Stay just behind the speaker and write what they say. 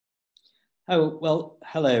Oh, well,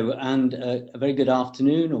 hello, and a very good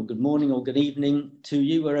afternoon or good morning or good evening to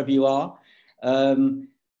you, wherever you are.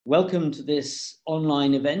 Welcome to this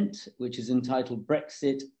online event, which is entitled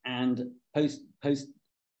Brexit and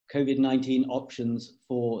Post-COVID-19 Options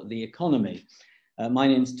for the Economy. My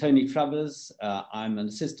name is Tony Travers. I'm an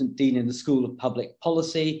Assistant Dean in the School of Public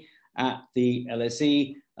Policy at the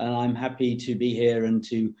LSE, and I'm happy to be here and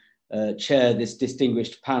to chair this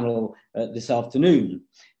distinguished panel this afternoon.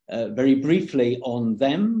 Very briefly on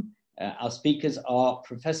them, our speakers are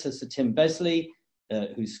Professor Sir Tim Besley,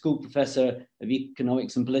 who's School Professor of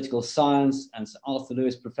Economics and Political Science and Sir Arthur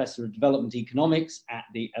Lewis Professor of Development Economics at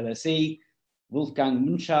the LSE, Wolfgang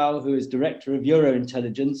Münchau, who is Director of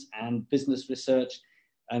Eurointelligence and Business Research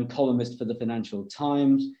and columnist for the Financial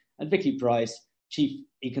Times, and Vicky Pryce, Chief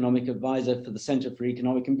Economic Advisor for the Centre for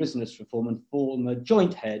Economic and Business Reform and former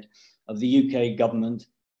Joint Head of the UK Government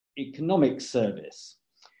Economic Service.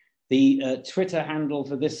 The Twitter handle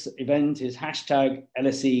for this event is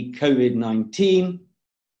 #LSECovid19.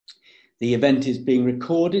 The event is being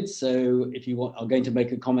recorded, so if you are going to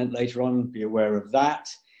make a comment later on, be aware of that.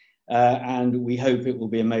 And we hope it will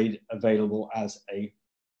be made available as a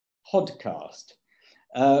podcast.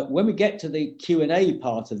 When we get to the Q&A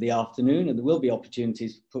part of the afternoon, and there will be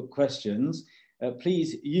opportunities to put questions,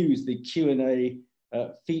 please use the Q&A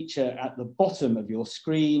feature at the bottom of your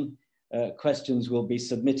screen. Questions will be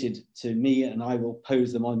submitted to me and I will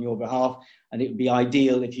pose them on your behalf, and it would be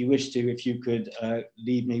ideal if you wish to, if you could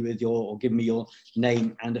leave me with or give me your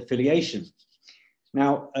name and affiliation.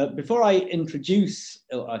 Now, before I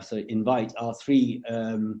invite our three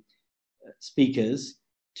speakers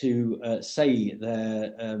to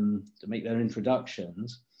make their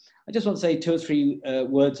introductions, I just want to say 2 or 3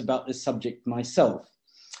 words about this subject myself.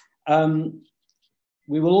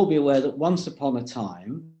 We will all be aware that once upon a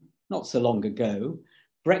time, not so long ago,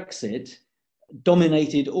 Brexit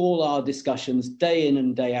dominated all our discussions day in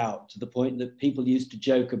and day out, to the point that people used to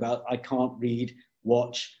joke about, I can't read,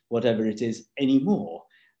 watch, whatever it is anymore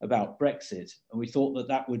about Brexit. And we thought that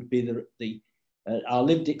that would be our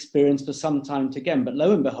lived experience for some time to come. But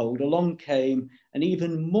lo and behold, along came an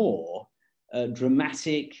even more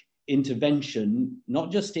dramatic intervention, not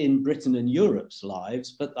just in Britain and Europe's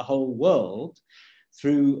lives, but the whole world,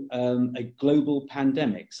 through a global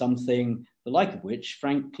pandemic, something the like of which,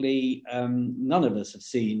 frankly, none of us have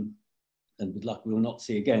seen, and with luck we will not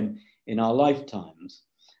see again in our lifetimes.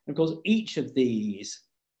 And of course, each of these,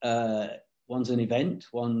 one's an event,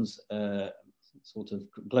 one's sort of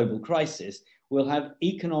global crisis, will have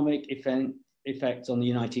economic effects on the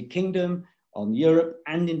United Kingdom, on Europe,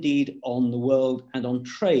 and indeed on the world and on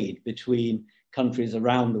trade between countries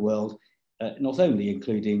around the world, not only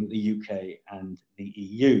including the UK and the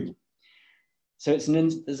EU. So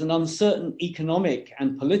there's an uncertain economic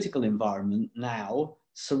and political environment now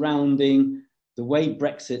surrounding the way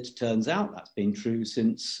Brexit turns out. That's been true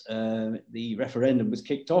since the referendum was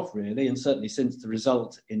kicked off, really, and certainly since the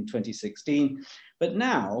result in 2016. But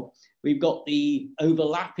now we've got the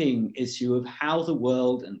overlapping issue of how the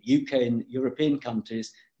world and UK and European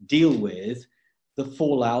countries deal with the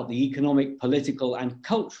fallout, the economic, political, and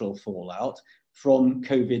cultural fallout from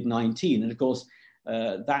COVID-19. And of course,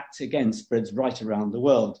 that again spreads right around the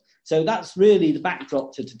world. So that's really the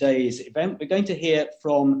backdrop to today's event. We're going to hear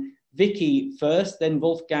from Vicky first, then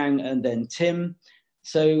Wolfgang, and then Tim.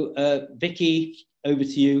 So Vicky, over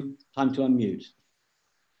to you. Time to unmute.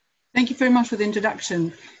 Thank you very much for the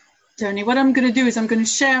introduction, Tony. What I'm going to do is I'm going to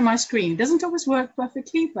share my screen. It doesn't always work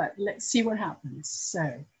perfectly, but let's see what happens.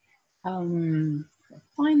 So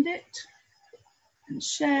find it and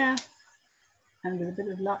share, and with a bit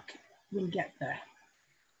of luck, we'll get there.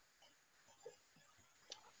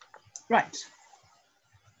 Right.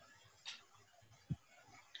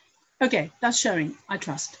 Okay, that's showing, I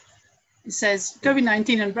trust. It says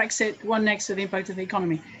COVID-19 and Brexit, one next to the impact of the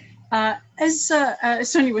economy. As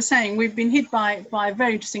Tony was saying, we've been hit by a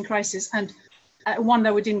very interesting crisis, and one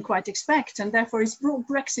that we didn't quite expect, and therefore it's brought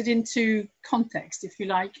Brexit into context, if you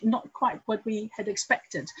like, not quite what we had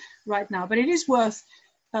expected right now. But it is worth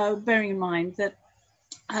bearing in mind that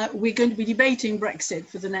we're going to be debating Brexit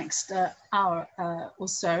for the next hour or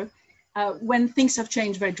so, when things have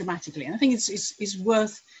changed very dramatically. And I think it's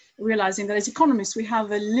worth realizing that as economists, we have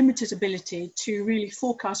a limited ability to really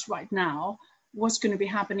forecast right now what's going to be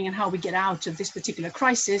happening and how we get out of this particular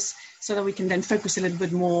crisis, so that we can then focus a little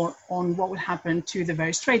bit more on what will happen to the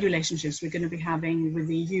various trade relationships we're going to be having with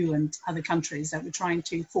the EU and other countries that we're trying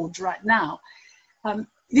to forge right now.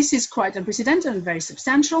 This is quite unprecedented and very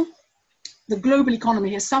substantial. The global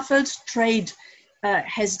economy has suffered, trade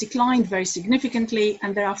has declined very significantly,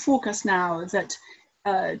 and there are forecasts now that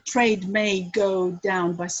trade may go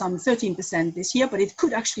down by some 13% this year, but it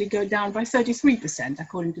could actually go down by 33%,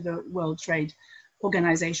 according to the World Trade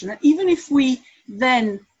Organization. And even if we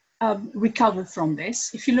then recover from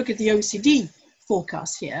this, if you look at the OECD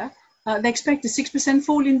forecast here, they expect a 6%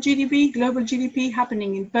 fall in GDP, global GDP,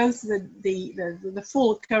 happening in both the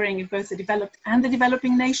fall occurring in both the developed and the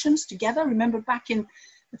developing nations together. Remember, back in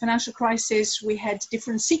the financial crisis, we had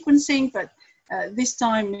different sequencing, but this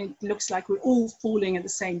time it looks like we're all falling at the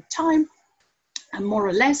same time, and more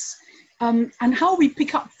or less. And how we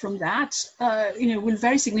pick up from that, will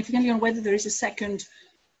vary significantly on whether there is a second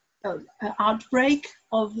outbreak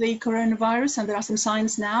of the coronavirus. And there are some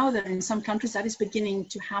signs now that in some countries that is beginning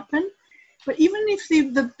to happen. But even if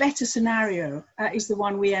the better scenario is the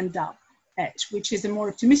one we end up at, which is the more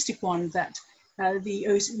optimistic one that the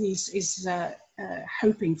OECD is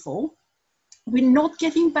hoping for, we're not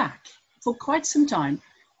getting back for quite some time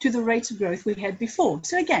to the rates of growth we had before.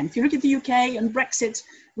 So again, if you look at the UK and Brexit,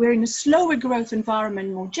 we're in a slower growth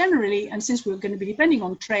environment more generally, and since we're going to be depending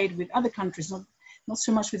on trade with other countries, not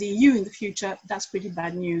so much with the EU in the future, that's pretty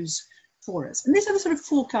bad news for us. And these are the sort of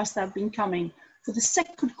forecasts that have been coming for the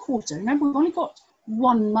second quarter. Remember, we've only got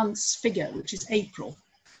 1 month's figure, which is April,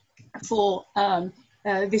 for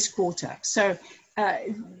this quarter. So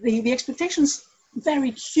the expectations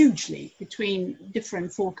varied hugely between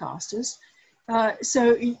different forecasters.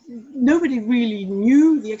 So nobody really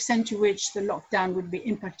knew the extent to which the lockdown would be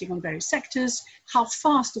impacting on various sectors, how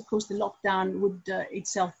fast, of course, the lockdown would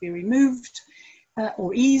itself be removed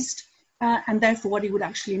or eased, and therefore what it would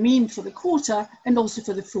actually mean for the quarter and also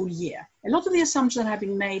for the full year. A lot of the assumptions that have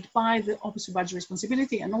been made by the Office of Budget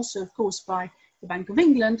Responsibility and also, of course, by the Bank of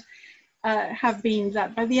England have been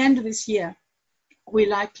that by the end of this year, we're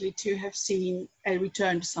likely to have seen a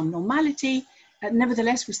return to some normality.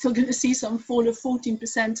 Nevertheless, we're still going to see some fall of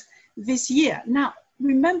 14% this year. Now,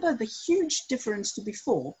 remember the huge difference to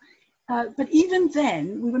before, but even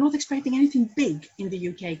then, we were not expecting anything big in the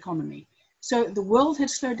UK economy. So the world had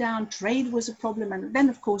slowed down, trade was a problem, and then,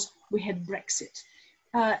 of course, we had Brexit.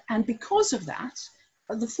 And because of that,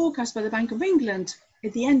 the forecast by the Bank of England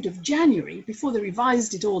at the end of January, before they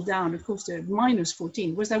revised it all down, of course, to minus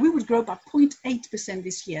 14, was that we would grow by 0.8%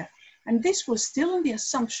 this year. And this was still on the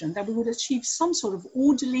assumption that we would achieve some sort of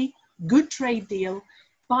orderly, good trade deal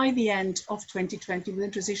by the end of 2020 when the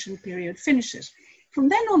transition period finishes. From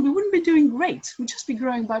then on, we wouldn't be doing great. We'd just be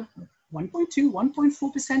growing by 1.2,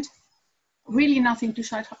 1.4%. Really nothing to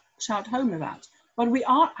shout home about. But we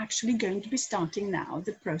are actually going to be starting now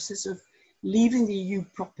the process of leaving the EU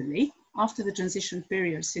properly after the transition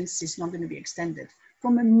period, since it's not going to be extended,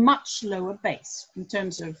 from a much lower base in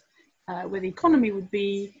terms of where the economy would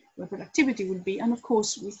be, where productivity would be, and of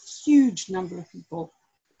course with huge number of people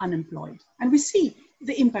unemployed. And we see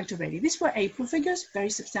the impact already. These were April figures, very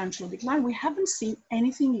substantial decline. We haven't seen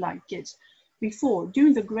anything like it before.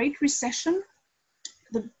 During the Great Recession,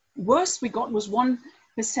 the worst we got was 1%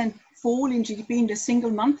 fall in GDP in a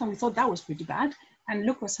single month, and we thought that was pretty bad. And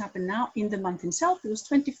look what's happened now in the month itself. It was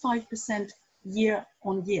 25% year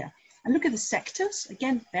on year. And look at the sectors.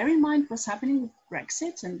 Again, bear in mind what's happening with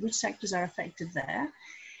Brexit and which sectors are affected there.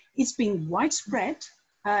 It's been widespread,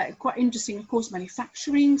 quite interesting, of course,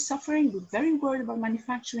 manufacturing suffering. We're very worried about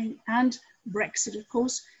manufacturing and Brexit, of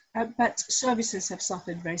course, but services have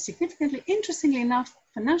suffered very significantly. Interestingly enough,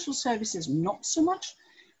 financial services, not so much,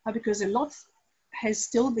 because a lot has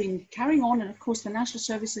still been carrying on. And of course, financial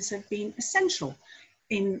services have been essential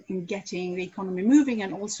in getting the economy moving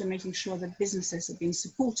and also making sure that businesses have been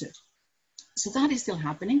supported. So that is still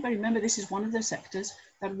happening. But remember, this is one of the sectors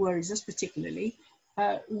that worries us particularly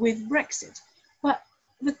with Brexit. But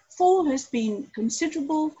the fall has been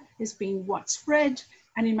considerable, has been widespread.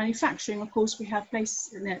 And in manufacturing, of course, we have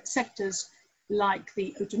sectors like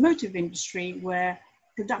the automotive industry where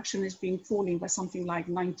production has been falling by something like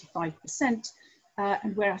 95%.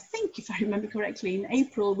 And where I think, if I remember correctly, in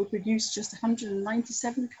April, we produced just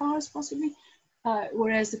 197 cars, possibly,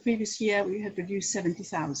 whereas the previous year we had produced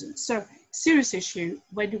 70,000. So serious issue,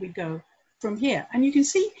 where do we go from here? And you can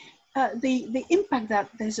see the impact that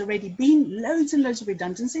there's already been, loads and loads of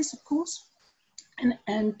redundancies, of course,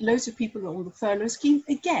 and loads of people on the furlough scheme.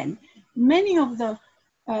 Again, many of the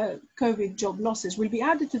COVID job losses will be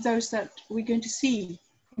added to those that we're going to see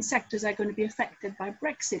in sectors that are going to be affected by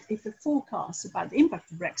Brexit if the forecasts about the impact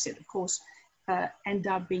of Brexit, of course, end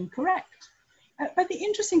up being correct. But the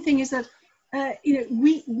interesting thing is that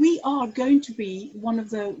we are going to be one of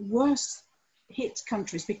the worst hit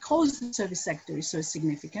countries because the service sector is so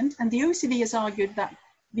significant. And the OECD has argued that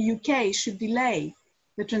the UK should delay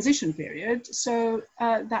the transition period so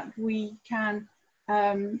that we can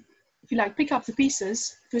if you like, pick up the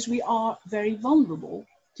pieces, because we are very vulnerable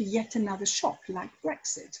to yet another shock like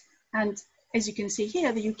Brexit. And as you can see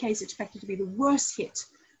here, the UK is expected to be the worst hit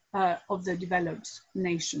of the developed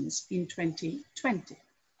nations in 2020.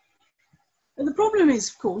 But the problem is,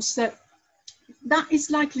 of course, that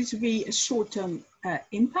is likely to be a short-term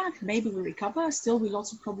impact. Maybe we'll recover, still with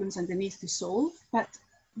lots of problems underneath to solve. But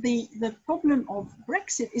the problem of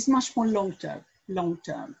Brexit is much more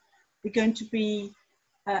long-term. We're going to be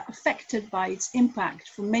affected by its impact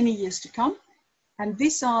for many years to come. And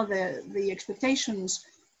these are the expectations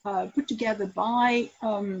put together by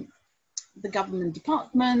the government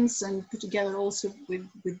departments and put together also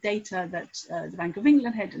with data that the Bank of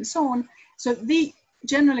England had and so on. So the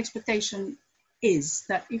general expectation is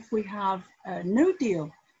that if we have no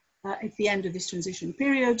deal at the end of this transition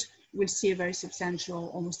period, we'll see a very substantial,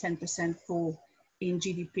 almost 10% fall in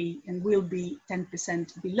GDP, and will be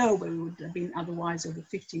 10% below where we would have been otherwise over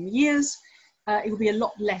 15 years. It will be a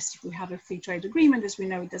lot less if we have a free trade agreement. As we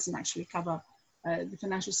know, it doesn't actually cover the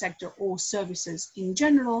financial sector or services in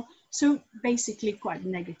general. So basically quite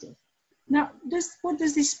negative. Now, what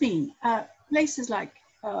does this mean? Places like,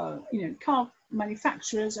 car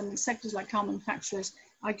manufacturers and sectors like car manufacturers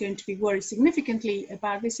are going to be worried significantly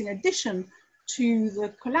about this, in addition to the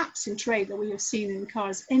collapse in trade that we have seen in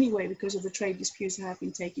cars anyway because of the trade disputes that have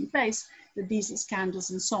been taking place, the diesel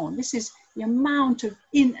scandals and so on. This is the amount of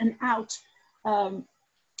in and out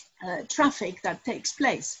traffic that takes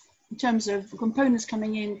place in terms of components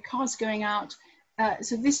coming in, cars going out.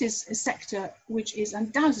 So this is a sector which is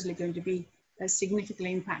undoubtedly going to be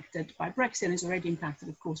significantly impacted by Brexit, and is already impacted,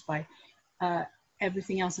 of course, by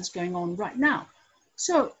everything else that's going on right now.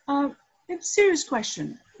 So a serious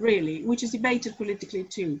question, really, which is debated politically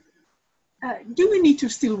too. Do we need to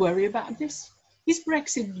still worry about this? Is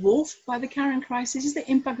Brexit dwarfed by the current crisis? Is the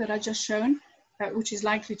impact that I just shown, which is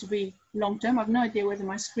likely to be long-term? I've no idea whether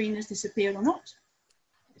my screen has disappeared or not.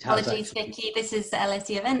 Apologies, Vicky, this is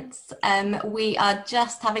LSE Events. We are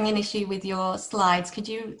just having an issue with your slides. Could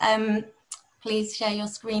you please share your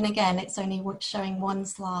screen again? It's only showing one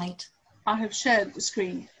slide. I have shared the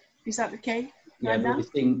screen. Is that okay? Yeah, but we've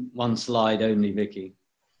seen one slide only, Vicky.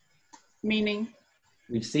 Meaning?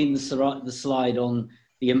 We've seen the slide on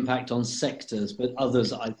the impact on sectors, but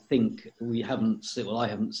others I think we haven't seen, well, I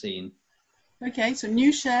haven't seen. Okay, so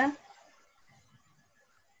new share.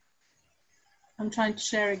 I'm trying to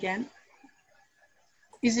share again.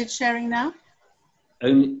 Is it sharing now?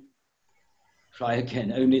 Try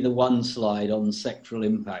again. Only the one slide on sectoral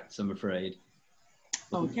impacts, I'm afraid.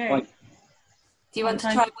 Okay. Do you want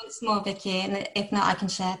to try once more, Vicky? And if not, I can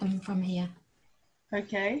share them from here.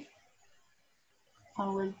 Okay. I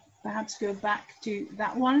will perhaps go back to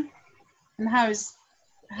that one. And how is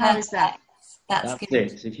that? That's good.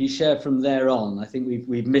 It. If you share from there on, I think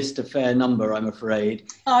we've missed a fair number, I'm afraid.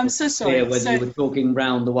 Oh, I'm so sorry. Whether you were talking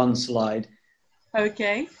round the one slide.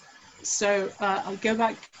 Okay. So I'll go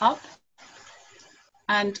back up.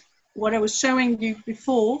 And what I was showing you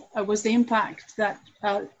before was the impact that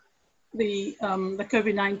the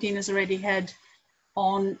COVID-19 has already had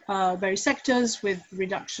on various sectors, with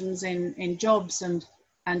reductions in jobs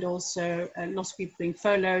and also lots of people being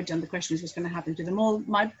furloughed, and the question is what's going to happen to them all.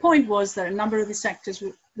 My point was that a number of the sectors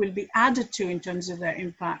will be added to in terms of their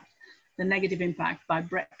impact, the negative impact by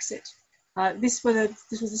Brexit. This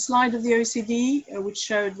was a slide of the OECD which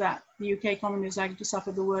showed that the UK economy is likely to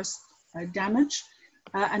suffer the worst damage,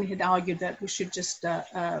 and it had argued that we should just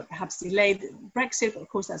perhaps delay Brexit, but of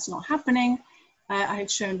course that's not happening. I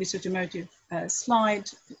had shown this automotive slide,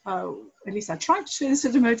 at least I tried to show this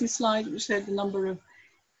automotive slide, which showed the number of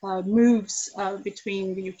moves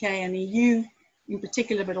between the UK and EU in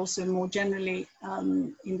particular, but also more generally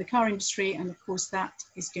in the car industry. And of course, that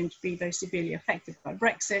is going to be very severely affected by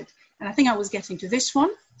Brexit. And I think I was getting to this one,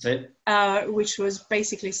 which was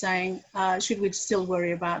basically saying, should we still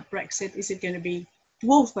worry about Brexit? Is it going to be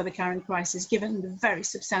dwarfed by the current crisis, given the very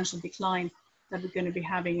substantial decline that we're going to be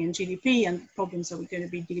having in GDP and problems that we're going to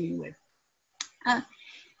be dealing with? And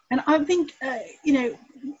I think,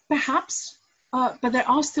 perhaps, but there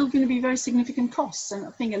are still going to be very significant costs. And I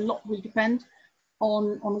think a lot will depend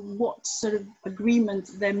on what sort of agreement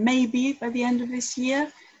there may be by the end of this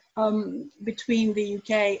year between the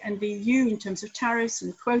UK and the EU in terms of tariffs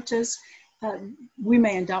and quotas. We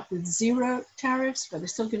may end up with zero tariffs, but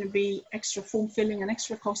there's still going to be extra form filling and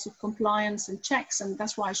extra cost of compliance and checks. And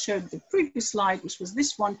that's why I showed the previous slide, which was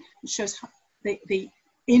this one, which shows the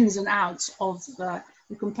ins and outs of the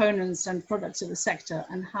components and products of the sector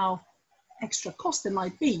and how extra cost there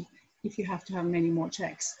might be if you have to have many more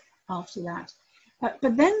checks after that.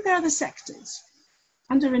 But then there are the sectors.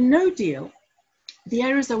 Under a no deal, The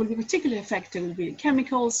areas that will be particularly affected will be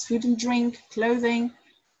chemicals, food and drink, clothing,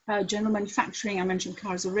 general manufacturing. I mentioned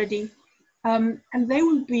cars already. And they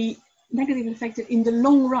will be negatively affected in the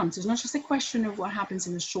long run. So it's not just a question of what happens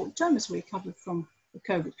in the short term as we recover from the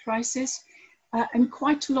COVID crisis. And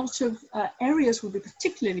quite a lot of areas will be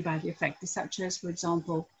particularly badly affected, such as, for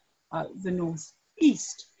example, the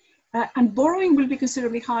northeast. And borrowing will be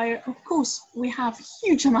considerably higher. Of course, we have a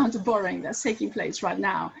huge amount of borrowing that's taking place right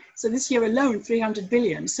now. So this year alone, 300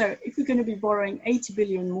 billion. So if we're going to be borrowing 80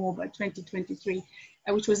 billion more by 2023,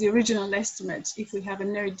 which was the original estimate, if we have a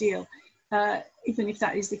no deal, even if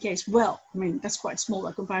that is the case, well, I mean, that's quite small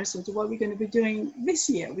in comparison to what we're going to be doing this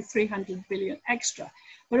year with 300 billion extra.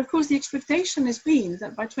 But of course, the expectation has been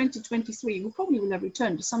that by 2023, we probably will have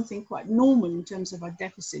returned to something quite normal in terms of our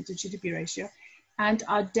deficit to GDP ratio, and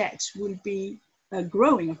our debt will be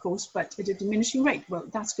growing, of course, but at a diminishing rate. Well,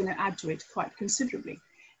 that's going to add to it quite considerably.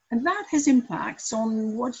 And that has impacts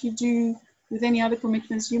on what you do with any other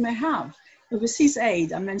commitments you may have. Overseas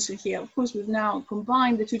aid, I mentioned here, of course, we've now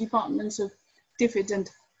combined the two departments of DFID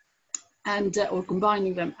and or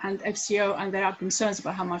combining them, and FCO, and there are concerns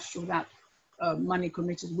about how much of that money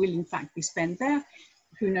committed will in fact be spent there.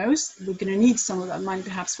 Who knows? We're going to need some of that money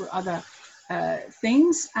perhaps for other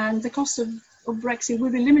things, and the cost of Brexit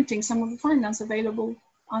will be limiting some of the finance available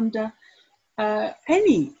under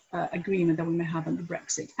any agreement that we may have under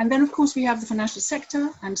Brexit. And then of course we have the financial sector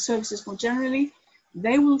and services more generally.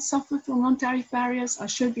 They will suffer from non-tariff barriers. I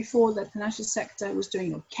showed before that the financial sector was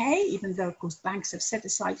doing okay, even though of course banks have set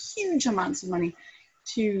aside huge amounts of money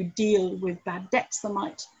to deal with bad debts that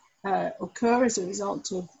might occur as a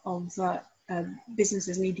result of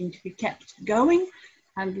businesses needing to be kept going,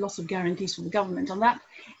 and lots of guarantees from the government on that.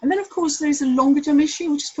 And then of course there's a longer term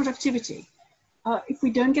issue, which is productivity. If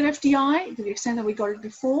we don't get FDI to the extent that we got it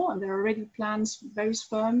before, and there are already plans for various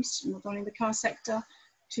firms, not only in the car sector,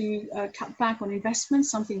 to cut back on investment,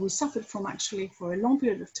 something we suffered from actually for a long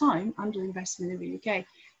period of time, underinvestment in the UK,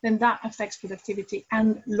 then that affects productivity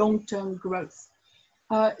and long-term growth.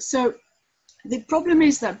 So the problem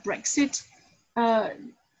is that Brexit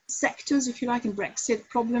sectors, if you like, in Brexit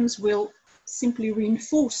problems will simply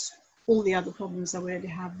reinforce all the other problems that we already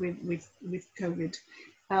have with COVID.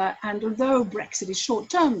 And although Brexit is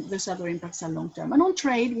short-term, those other impacts are long-term. And on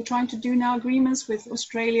trade, we're trying to do now agreements with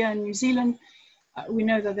Australia and New Zealand. We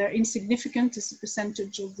know that they're insignificant as a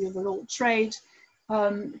percentage of the overall trade,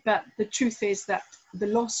 but the truth is that the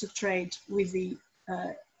loss of trade with the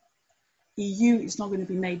EU is not going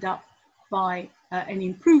to be made up by any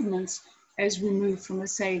improvements as we move from,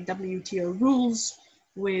 let's say, WTO rules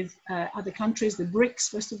with other countries, the BRICS,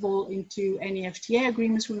 first of all, into any FTA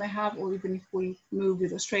agreements we may have, or even if we move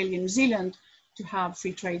with Australia and New Zealand to have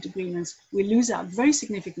free trade agreements, we lose out very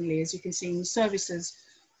significantly, as you can see, in services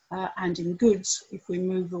and in goods, if we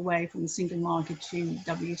move away from the single market to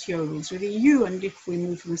WTO rules with the EU, and if we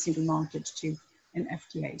move from a single market to an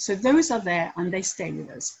FTA. So those are there and they stay with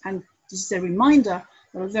us. And this is a reminder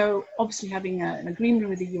that although obviously having an agreement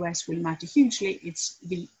with the US will matter hugely, it's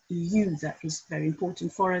the EU that is very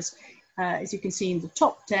important for us. As you can see in the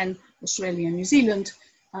top 10, Australia and New Zealand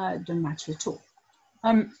don't matter at all.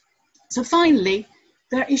 So finally,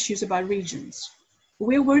 there are issues about regions.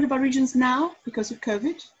 We're worried about regions now because of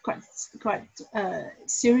COVID, quite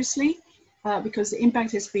seriously, because the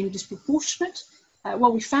impact has been disproportionate.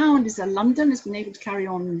 What we found is that London has been able to carry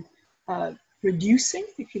on producing,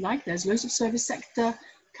 if you like. There's loads of service sector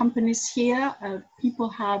companies here. People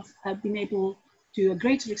have been able, to a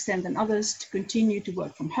greater extent than others, to continue to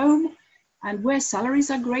work from home. And where salaries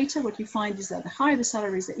are greater, what you find is that the higher the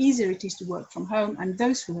salaries, the easier it is to work from home. And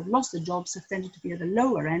those who have lost their jobs have tended to be at the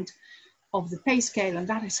lower end of the pay scale. And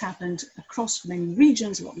that has happened across many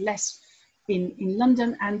regions, a lot less in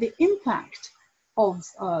London. And the impact of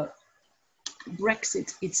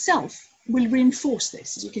Brexit itself will reinforce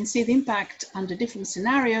this. As you can see, the impact under different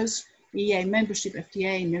scenarios, EA membership,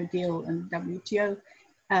 FTA, no deal, and WTO,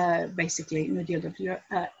 basically no deal,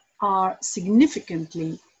 WTO, are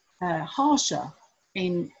significantly harsher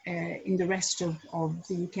in the rest of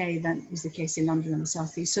the UK than is the case in London and the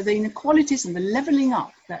South East. So the inequalities and the levelling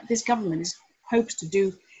up that this government hopes to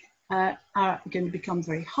do are going to become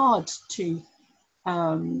very hard to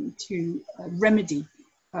remedy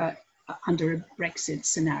under a Brexit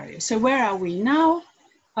scenario. So where are we now?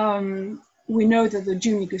 We know that the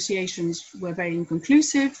June negotiations were very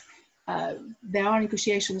inconclusive. There are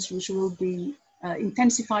negotiations which will be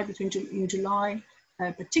intensified in July,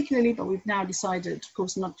 particularly, but we've now decided, of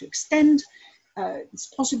course, not to extend. It's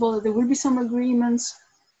possible that there will be some agreements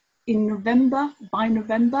in November, by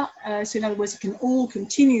November. So in other words, it can all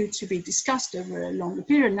continue to be discussed over a longer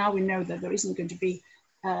period. Now we know that there isn't going to be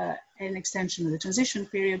an extension of the transition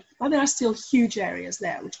period, but there are still huge areas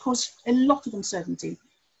there which cause a lot of uncertainty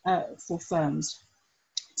for firms.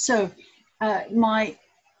 So my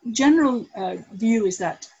general view is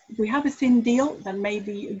that if we have a thin deal that may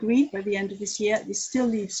be agreed by the end of this year, this still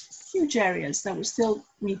leaves huge areas that will still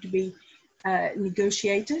need to be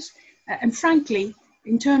negotiated. And frankly,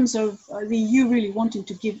 in terms of the EU really wanting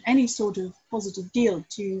to give any sort of positive deal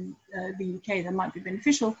to the UK that might be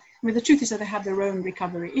beneficial, I mean, the truth is that they have their own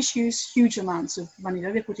recovery issues, huge amounts of money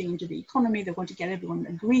that they're putting into the economy. They want to get everyone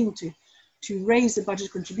agreeing to raise the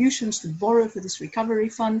budget contributions, to borrow for this recovery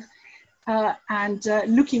fund, and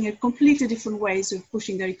looking at completely different ways of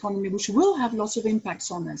pushing their economy, which will have lots of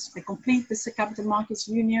impacts on us. They complete the capital markets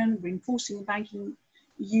union, reinforcing the banking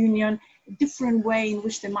union, a different way in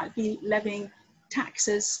which they might be levying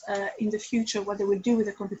taxes in the future, what they will do with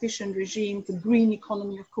the competition regime, the green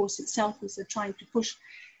economy, of course, itself, as they're trying to push,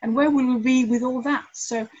 and where will we be with all that?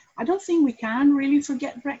 So I don't think we can really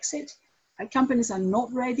forget Brexit. Companies are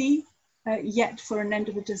not ready yet for an end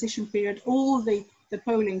of the transition period. All the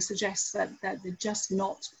polling suggests that they're just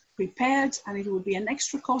not prepared, and it will be an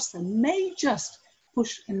extra cost that may just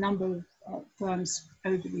push a number of firms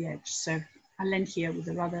over the edge. So I'll end here with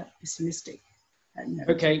a rather pessimistic note.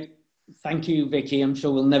 Okay. Thank you, Vicky. I'm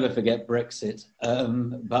sure we'll never forget Brexit,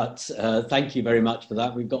 but thank you very much for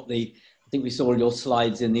that. We've got I think we saw your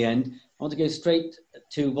slides in the end. I want to go straight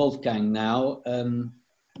to Wolfgang now.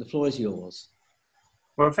 The floor is yours.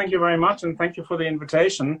 Well, thank you very much, and thank you for the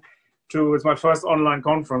invitation. It's my first online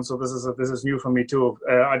conference, so this is new for me too.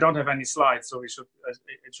 I don't have any slides, so it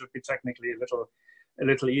should be technically a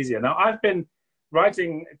little easier. Now, I've been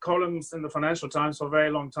writing columns in the Financial Times for a very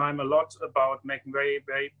long time, a lot about making very,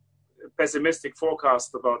 very pessimistic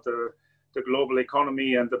forecasts about the global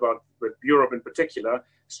economy and about Europe in particular.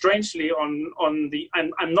 Strangely, I'm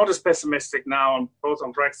not as pessimistic now both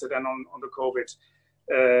on Brexit and on the COVID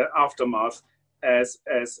aftermath as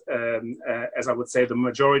I would say the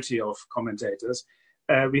majority of commentators.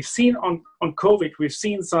 We've seen on COVID, we've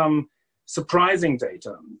seen some surprising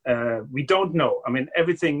data. We don't know. I mean,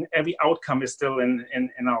 every outcome is still in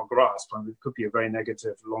our grasp, and it could be a very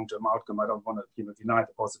negative long-term outcome. I don't want to deny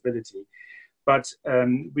the possibility. But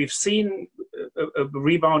we've seen a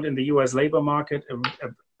rebound in the US labor market, a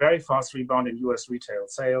very fast rebound in US retail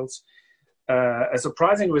sales. A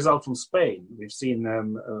surprising result from Spain. We've seen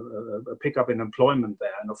a pickup in employment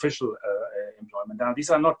there, an official employment. Now, these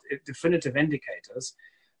are not definitive indicators.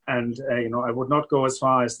 And, I would not go as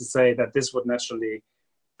far as to say that this would naturally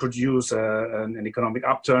produce an economic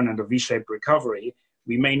upturn and a V-shaped recovery.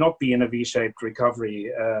 We may not be in a V-shaped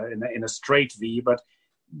recovery in a straight V, but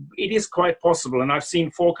it is quite possible. And I've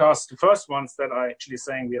seen forecasts, the first ones that are actually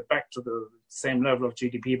saying we are back to the same level of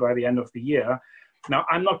GDP by the end of the year. Now,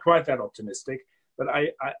 I'm not quite that optimistic, but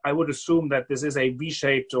I would assume that this is a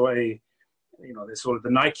V-shaped or there's sort of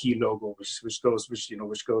the Nike logo, which is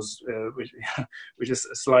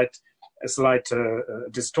a slight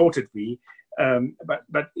distorted V.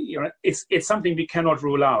 But it's something we cannot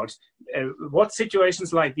rule out. What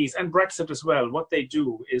situations like these, and Brexit as well, what they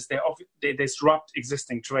do is they disrupt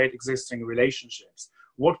existing trade, existing relationships.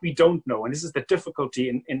 What we don't know, and this is the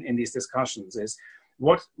difficulty in these discussions, is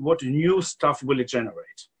what new stuff will it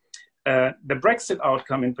generate? The Brexit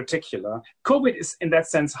outcome in particular, COVID is in that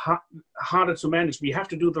sense harder to manage. We have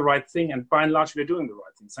to do the right thing, and by and large, we're doing the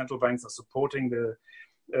right thing. Central banks are supporting the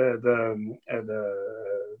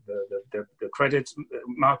credit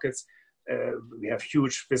markets. We have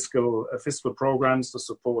huge fiscal programs to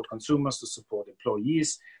support consumers, to support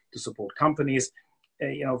employees, to support companies.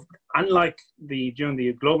 Unlike during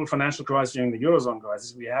the global financial crisis, during the Eurozone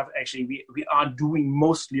crisis, we are doing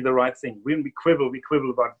mostly the right thing. When we quibble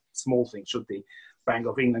about small things. Should the Bank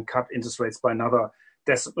of England cut interest rates by another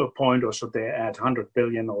decimal point, or should they add 100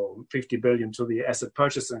 billion or 50 billion to the asset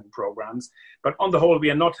purchasing programs? But on the whole,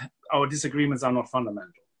 our disagreements are not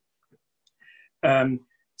fundamental.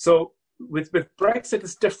 So with Brexit,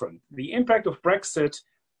 it's different. The impact of Brexit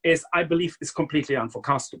I believe, is completely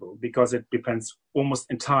unforecastable because it depends almost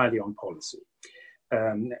entirely on policy.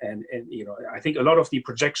 I think a lot of the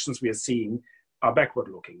projections we are seeing are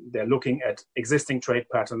backward-looking. They're looking at existing trade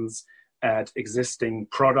patterns, at existing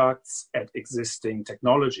products, at existing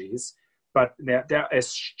technologies, but there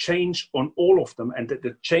is change on all of them, and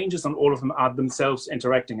the changes on all of them are themselves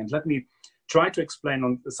interacting. And let me try to explain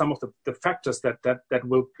on some of the factors that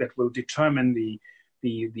will determine the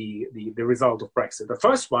result of Brexit. The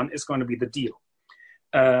first one is going to be the deal.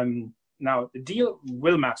 Now, the deal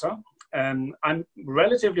will matter. I'm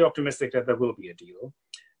relatively optimistic that there will be a deal.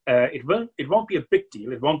 It won't be a big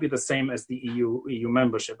deal. It won't be the same as the EU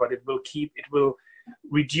membership, but it will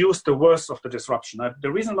reduce the worst of the disruption.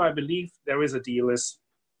 The reason why I believe there is a deal is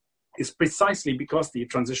precisely because the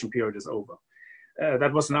transition period is over.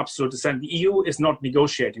 That was an absolute dissent. The EU is not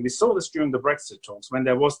negotiating. We saw this during the Brexit talks when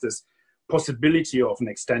there was this possibility of an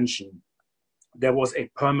extension. There was a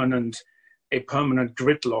permanent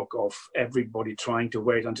gridlock of everybody trying to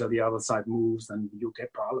wait until the other side moves, and the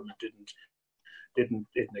UK Parliament didn't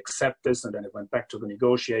accept this, and then it went back to the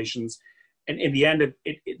negotiations. And in the end,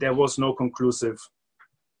 there was no conclusive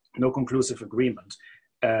agreement.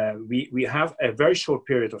 We have a very short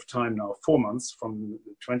period of time now, 4 months from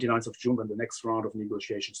the 29th of June when the next round of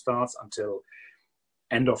negotiation starts until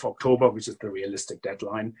end of October, which is the realistic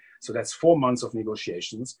deadline. So that's 4 months of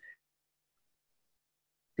negotiations.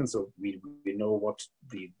 And so we know what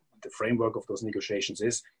the framework of those negotiations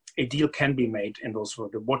is. A deal can be made in those.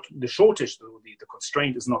 The shortage, the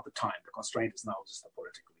constraint is not the time. The constraint is now just a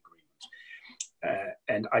political agreement.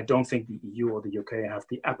 And I don't think the EU or the UK have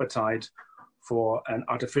the appetite for an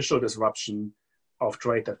artificial disruption of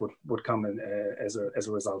trade that would come in as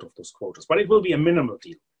a result of those quotas. But it will be a minimal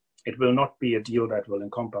deal. It will not be a deal that will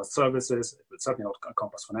encompass services. It will certainly not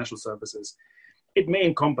encompass financial services. It may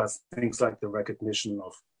encompass things like the recognition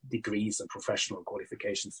of degrees and professional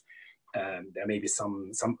qualifications. There may be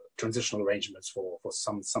some transitional arrangements for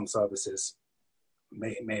some services.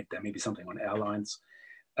 There may be something on airlines.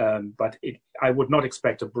 But I would not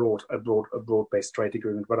expect a broad-based trade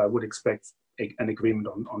agreement, but I would expect an agreement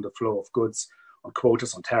on the flow of goods, on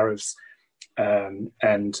quotas, on tariffs,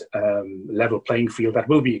 and level playing field that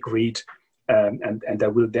will be agreed. And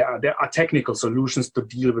there are technical solutions to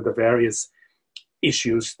deal with the various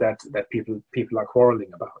issues that people are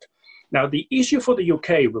quarreling about. Now, the issue for the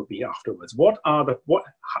UK will be afterwards. What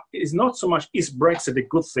is not so much, is Brexit a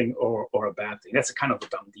good thing or a bad thing? That's a kind of a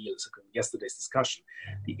done deal, it's yesterday's discussion.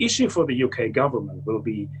 The issue for the UK government will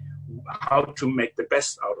be how to make the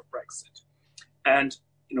best out of Brexit. And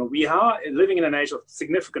we are living in an age of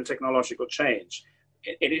significant technological change.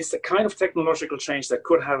 It is the kind of technological change that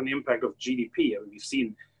could have an impact of GDP. I mean, we've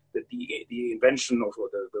seen that the invention of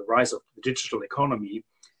the rise of the digital economy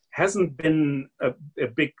hasn't been a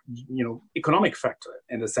big, economic factor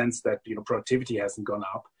in the sense that, productivity hasn't gone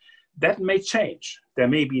up. That may change. There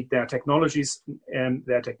are technologies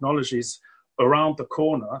around the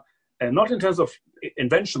corner, and not in terms of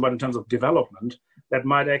invention, but in terms of development, that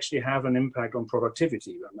might actually have an impact on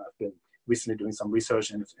productivity. And I've been recently doing some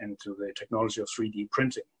research into the technology of 3D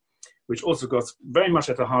printing, which also goes very much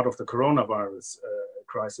at the heart of the coronavirus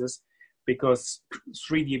crisis, because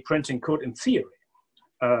 3D printing could, in theory,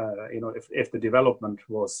 if the development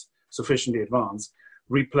was sufficiently advanced,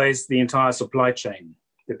 replace the entire supply chain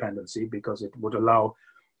dependency, because it would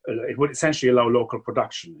essentially allow local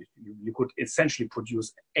production. You could essentially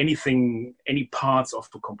produce anything, any parts of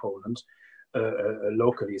the component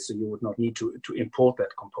locally, so you would not need to import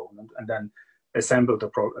that component and then assemble the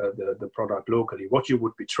product locally. What you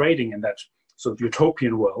would be trading in that sort of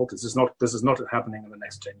utopian world, this is not happening in the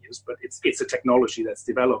next 10 years, but it's a technology that's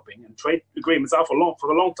developing, and trade agreements are for a long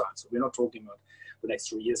time. So we're not talking about the next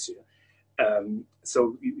 3 years here.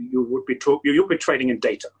 So you'll be trading in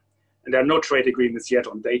data, and there are no trade agreements yet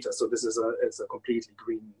on data. So this is a completely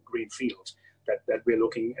green field that we're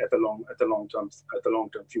looking at the long term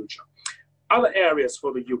future. Other areas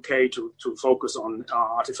for the UK to focus on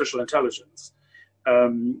are artificial intelligence.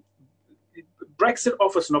 Brexit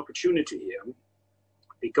offers an opportunity here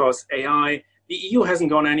because AI, the EU hasn't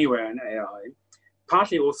gone anywhere in AI,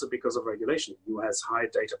 partly also because of regulation. The EU has high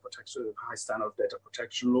standard data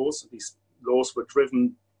protection laws. These laws were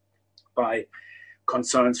driven by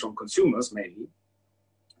concerns from consumers mainly,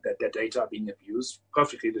 that their data are being abused,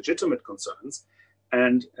 perfectly legitimate concerns.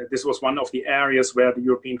 And this was one of the areas where the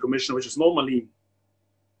European Commission, which is normally,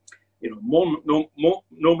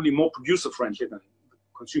 normally more producer-friendly than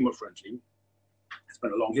consumer-friendly, it's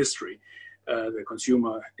been a long history. The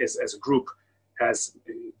consumer, as a group, has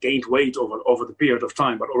gained weight over the period of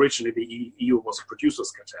time. But originally, the EU was a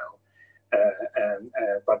producers' cartel.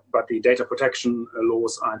 But the data protection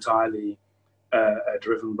laws are entirely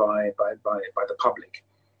driven by the public.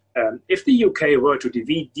 If the UK were to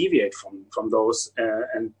deviate from those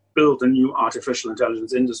and build a new artificial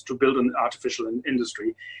intelligence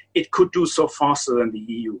industry, it could do so faster than the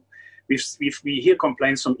EU. We hear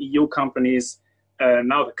complaints from EU companies.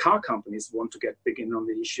 Now the car companies want to get big in on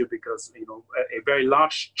the issue because a very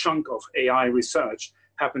large chunk of AI research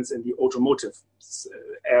happens in the automotive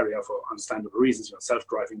area for understandable reasons.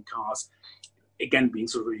 Self-driving cars, again, being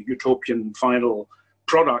sort of a utopian final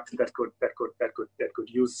product that could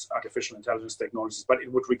use artificial intelligence technologies, but it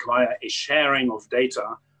would require a sharing of data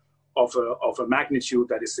of a magnitude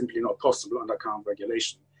that is simply not possible under current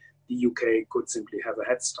regulation. The UK could simply have a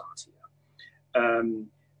head start here.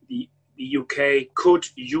 The UK could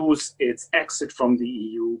use its exit from the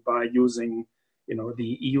EU by using,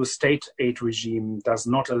 the EU state aid regime does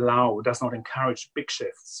not encourage big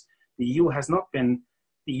shifts. The UK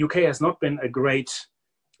has not been a great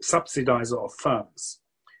subsidizer of firms.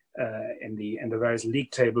 In the various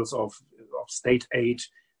league tables of state aid,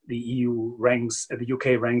 the UK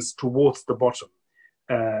ranks towards the bottom.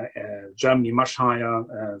 Germany much higher,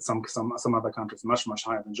 some other countries much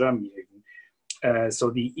higher than Germany even. So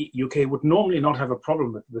the UK would normally not have a problem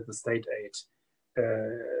with the state aid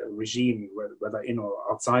regime, whether in or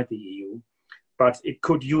outside the EU, but it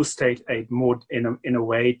could use state aid more in a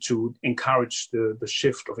way to encourage the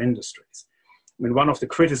shift of industries. I mean, one of the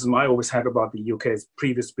criticisms I always had about the UK's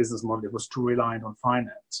previous business model, it was too reliant on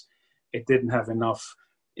finance. It didn't have enough,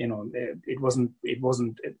 it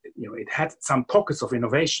had some pockets of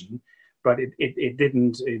innovation, but it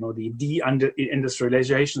didn't, the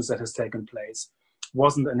de-industrializations that has taken place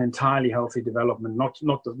wasn't an entirely healthy development, not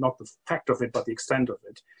the fact of it, but the extent of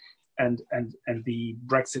it. And the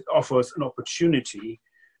Brexit offers an opportunity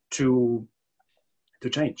to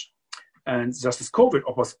change. And just as COVID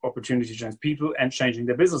offers opportunity to change people and changing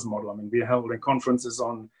their business model. I mean, we're holding conferences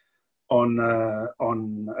on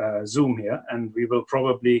Zoom here, and we will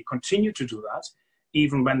probably continue to do that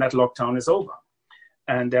even when that lockdown is over.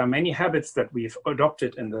 And there are many habits that we've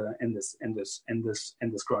adopted in this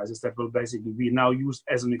crisis that will basically be now used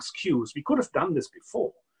as an excuse. We could have done this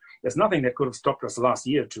before. There's nothing that could have stopped us last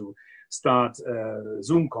year to start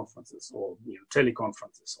Zoom conferences or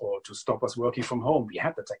teleconferences, or to stop us working from home. We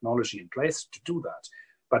had the technology in place to do that,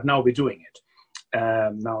 but now we're doing it.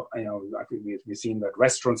 Now, I think we've seen that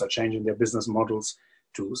restaurants are changing their business models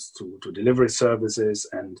to delivery services,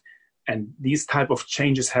 and these type of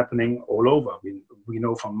changes happening all over. We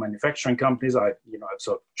know from manufacturing companies. I've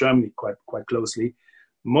observed Germany quite closely.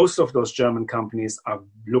 Most of those German companies are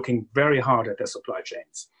looking very hard at their supply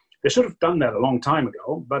chains. They should have done that a long time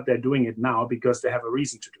ago, but they're doing it now because they have a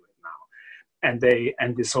reason to do it now.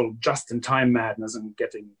 And this whole just-in-time madness and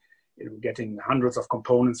getting hundreds of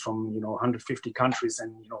components from 150 countries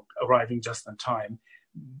and arriving just in time,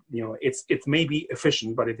 it's maybe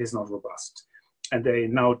efficient, but it is not robust. And they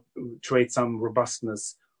now trade some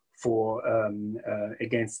robustness for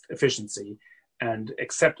against efficiency, and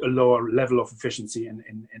accept a lower level of efficiency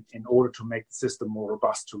in order to make the system more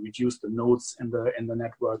robust, to reduce the nodes in the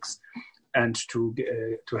networks, and to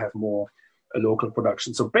have more local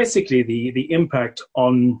production. So basically, the impact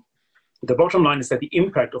on the bottom line is that the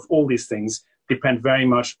impact of all these things depend very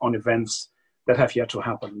much on events that have yet to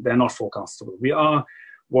happen. They're not forecastable. We are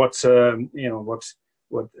what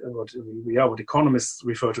economists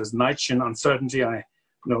refer to as Nietzschean uncertainty. I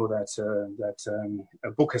know that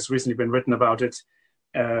a book has recently been written about it,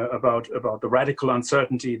 about the radical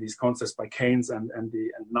uncertainty, these concepts by Keynes and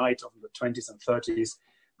Knight of the 20s and 30s.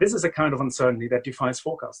 This is a kind of uncertainty that defies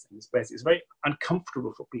forecasting. It's very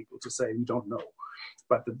uncomfortable for people to say we don't know,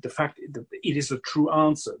 but the fact that it is a true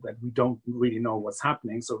answer that we don't really know what's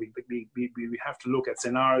happening. So we have to look at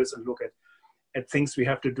scenarios and look at things we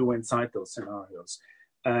have to do inside those scenarios.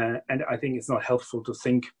 And I think it's not helpful to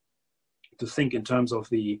think in terms of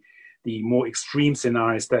the more extreme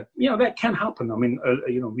scenarios that that can happen. I mean,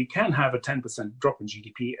 we can have a 10% drop in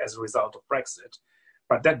GDP as a result of Brexit,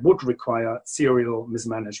 but that would require serial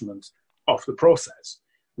mismanagement of the process.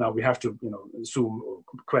 Now we have to assume or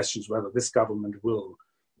questions whether this government will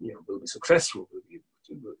be successful,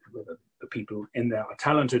 whether the people in there are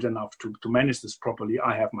talented enough to manage this properly.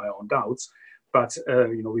 I have my own doubts, but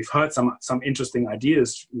we've heard some interesting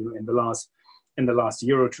ideas in the last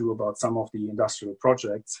year or two about some of the industrial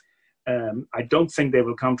projects. I don't think they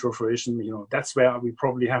will come to fruition. That's where we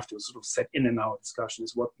probably have to sort of set in our discussion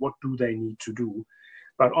is what do they need to do.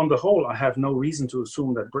 But on the whole, I have no reason to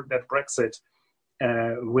assume that Brexit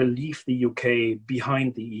will leave the UK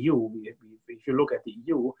behind the EU. If you look at the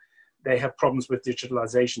EU, they have problems with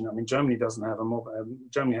digitalization. I mean, Germany doesn't have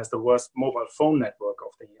Germany has the worst mobile phone network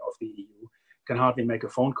of the EU. Can hardly make a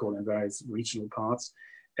phone call in various regional parts.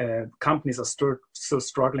 Companies are still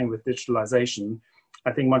struggling with digitalization.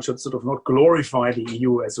 I think one should sort of not glorify the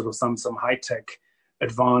EU as sort of some high-tech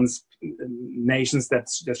advanced nations that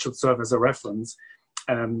should serve as a reference.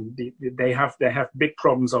 They have big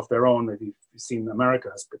problems of their own. We've seen America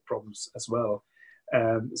has big problems as well.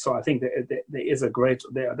 So I think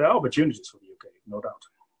there are opportunities for the UK, no doubt.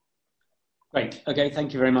 Great. Okay,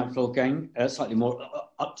 thank you very much, Wolfgang. Slightly more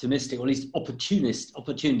optimistic, or at least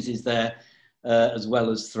opportunities there as well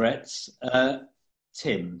as threats.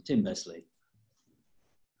 Tim Besley.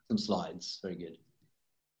 Some slides, very good.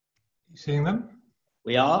 You seeing them?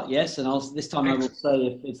 We are, yes, and this time I will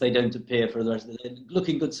say if they don't appear for the rest of the day.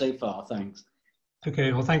 Looking good so far, thanks.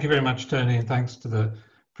 Okay, well, thank you very much, Tony, and thanks to the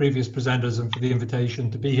previous presenters and for the invitation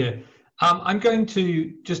to be here. I'm going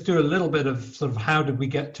to just do a little bit of sort of how did we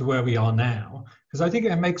get to where we are now, because I think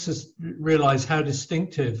it makes us realize how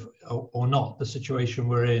distinctive or not the situation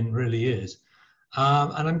we're in really is.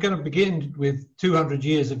 And I'm going to begin with 200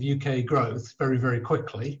 years of UK growth very, very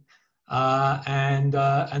quickly, and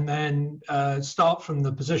then start from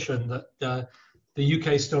the position that the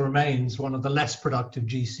UK still remains one of the less productive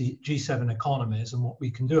G7 economies and what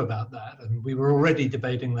we can do about that. And we were already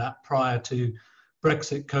debating that prior to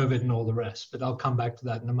Brexit, COVID, and all the rest, but I'll come back to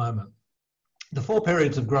that in a moment. The 4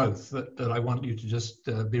 periods of growth that I want you to just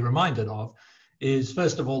be reminded of is,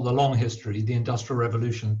 first of all, the long history, the Industrial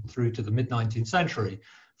Revolution through to the mid-19th century,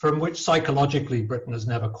 from which psychologically Britain has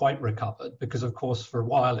never quite recovered, because of course for a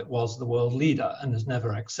while it was the world leader and has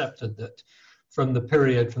never accepted that from the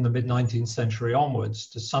period from the mid-19th century onwards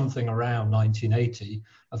to something around 1980.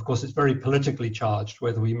 Of course, it's very politically charged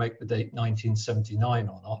whether we make the date 1979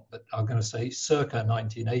 or not, but I'm going to say circa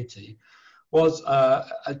 1980 was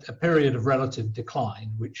a period of relative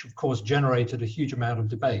decline, which of course generated a huge amount of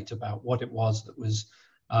debate about what it was that was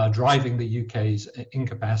driving the UK's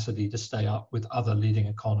incapacity to stay up with other leading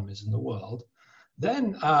economies in the world.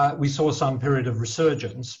 Then we saw some period of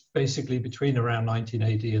resurgence, basically between around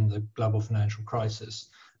 1980 and the global financial crisis.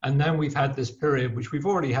 And then we've had this period, which we've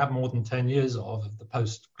already had more than 10 years of the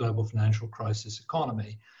post-global financial crisis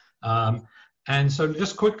economy. And so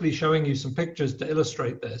just quickly showing you some pictures to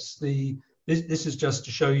illustrate this. This is just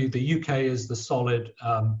to show you the UK is the solid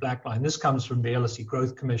black line. This comes from the LSE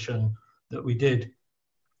Growth Commission that we did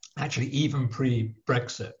actually even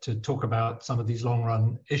pre-Brexit to talk about some of these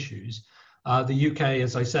long-run issues. The UK,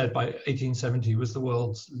 as I said, by 1870 was the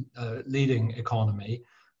world's leading economy.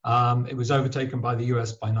 It was overtaken by the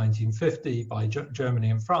US by 1950, by Germany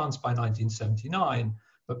and France by 1979,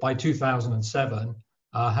 but by 2007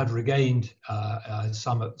 had regained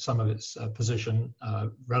some of its position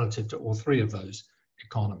relative to all 3 of those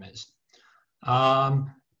economies.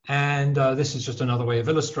 This is just another way of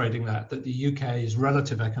illustrating that the UK's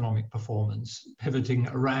relative economic performance, pivoting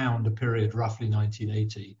around a period roughly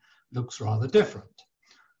 1980, looks rather different.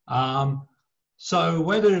 So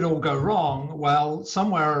where did it all go wrong? Well,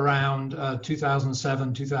 somewhere around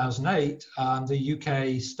 2007, 2008, the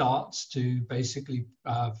UK starts to basically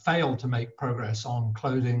fail to make progress on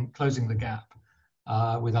closing the gap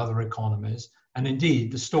with other economies. And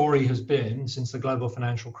indeed, the story has been, since the global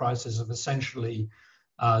financial crisis, of essentially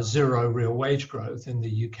zero real wage growth in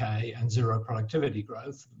the UK and zero productivity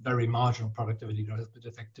growth, very marginal productivity growth, but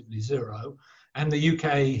effectively zero. And the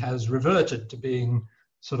UK has reverted to being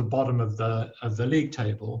sort of bottom of the league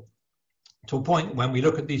table, to a point when we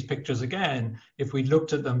look at these pictures again, if we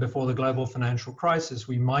looked at them before the global financial crisis,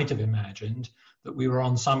 we might have imagined that we were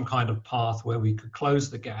on some kind of path where we could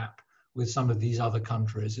close the gap with some of these other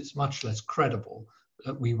countries. It's much less credible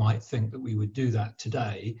that we might think that we would do that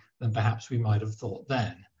today than perhaps we might have thought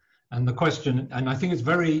then. And the question, and I think it's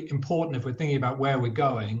very important if we're thinking about where we're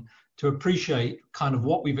going, to appreciate kind of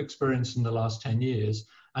what we've experienced in the last 10 years,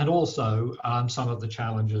 and also some of the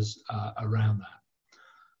challenges around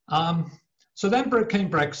that. So then came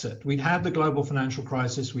Brexit. We'd had the global financial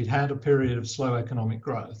crisis. We'd had a period of slow economic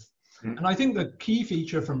growth. And I think the key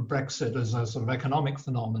feature from Brexit as a sort of economic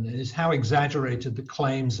phenomenon is how exaggerated the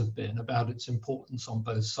claims have been about its importance on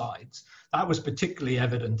both sides. That was particularly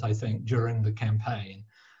evident, I think, during the campaign.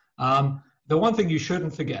 The one thing you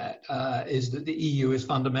shouldn't forget is that the EU is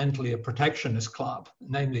fundamentally a protectionist club.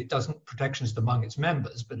 Namely, it doesn't protectionist among its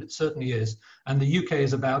members, but it certainly is. And the UK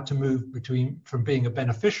is about to move from being a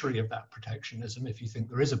beneficiary of that protectionism, if you think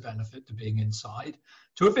there is a benefit to being inside,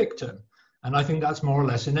 to a victim. And I think that's more or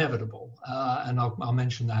less inevitable. And I'll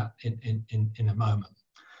mention that in a moment.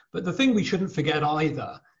 But the thing we shouldn't forget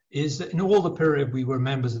either is that in all the period we were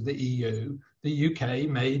members of the EU, the UK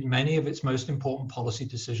made many of its most important policy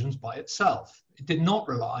decisions by itself. It did not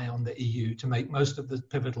rely on the EU to make most of the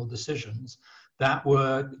pivotal decisions that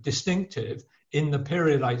were distinctive in the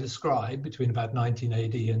period I described between about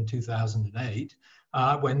 1980 and 2008,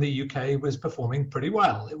 when the UK was performing pretty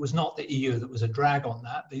well. It was not the EU that was a drag on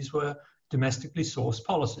that. These were domestically sourced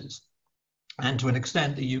policies. And to an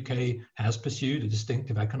extent, the UK has pursued a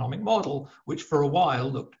distinctive economic model, which for a while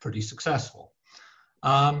looked pretty successful.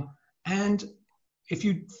 And if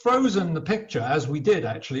you'd frozen the picture, as we did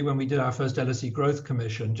actually when we did our first LSE Growth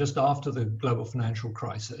Commission just after the global financial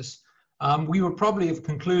crisis, we would probably have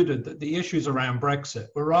concluded that the issues around Brexit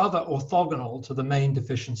were rather orthogonal to the main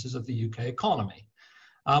deficiencies of the UK economy.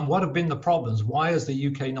 What have been the problems? Why has the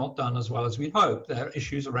UK not done as well as we'd hoped? There are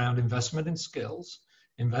issues around investment in skills,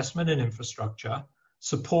 investment in infrastructure,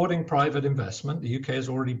 supporting private investment. The UK has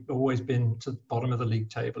always been to the bottom of the league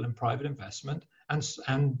table in private investment,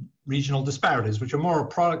 and regional disparities, which are more a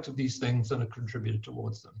product of these things than a contributor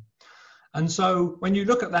towards them. And so when you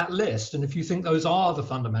look at that list, and if you think those are the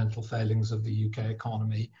fundamental failings of the UK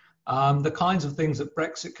economy, the kinds of things that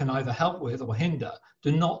Brexit can either help with or hinder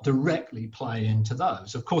do not directly play into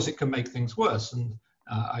those. Of course, it can make things worse, and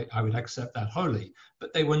I would accept that wholly,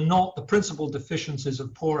 but they were not the principal deficiencies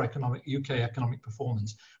of poor UK economic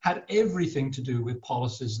performance, had everything to do with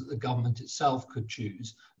policies that the government itself could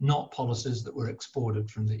choose, not policies that were exported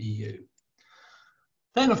from the EU.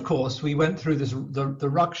 Then, of course, we went through the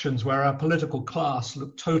ructions where our political class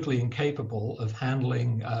looked totally incapable of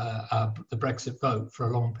handling the Brexit vote for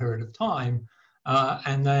a long period of time.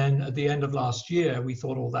 And then at the end of last year, we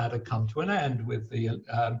thought all that had come to an end with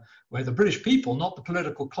where the British people, not the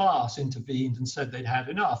political class, intervened and said they'd had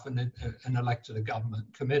enough and elected a government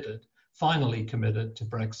finally committed to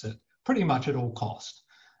Brexit pretty much at all cost.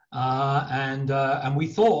 And we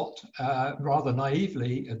thought, rather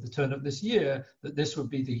naively at the turn of this year, that this would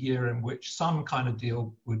be the year in which some kind of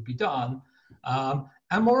deal would be done.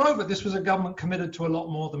 And moreover, this was a government committed to a lot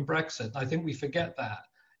more than Brexit. I think we forget that.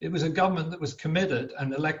 It was a government that was committed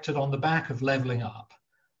and elected on the back of levelling up,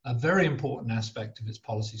 a very important aspect of its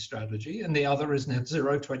policy strategy. And the other is net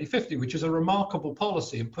zero 2050, which is a remarkable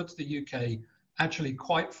policy and puts the UK actually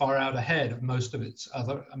quite far out ahead of most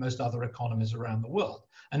other economies around the world.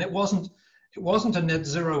 And it wasn't a net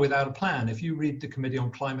zero without a plan. If you read the Committee on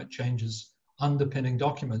Climate Change's underpinning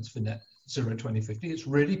documents for net zero 2050, it's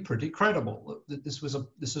really pretty credible that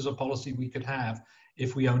this is a policy we could have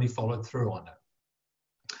if we only followed through on it.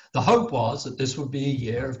 The hope was that this would be a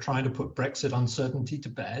year of trying to put Brexit uncertainty to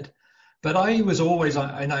bed, but I was always,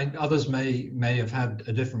 others may have had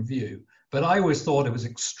a different view, but I always thought it was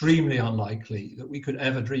extremely unlikely that we could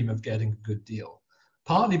ever dream of getting a good deal.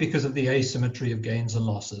 Partly because of the asymmetry of gains and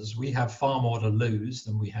losses. We have far more to lose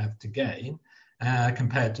than we have to gain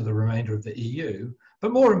compared to the remainder of the EU.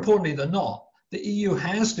 But more importantly than not, the EU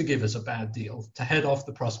has to give us a bad deal to head off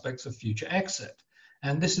the prospects of future exit.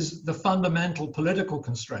 And this is the fundamental political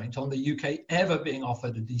constraint on the UK ever being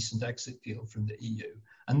offered a decent exit deal from the EU.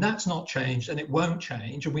 And that's not changed, and it won't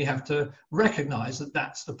change. And we have to recognize that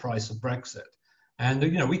that's the price of Brexit. And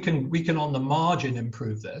we can on the margin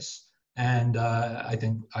improve this. And I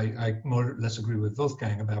think I more or less agree with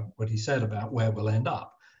Wolfgang about what he said about where we'll end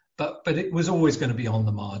up. But it was always going to be on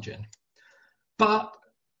the margin. But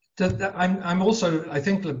I'm also, I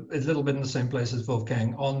think, a little bit in the same place as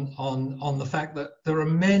Wolfgang on the fact that there are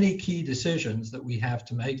many key decisions that we have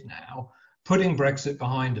to make now, putting Brexit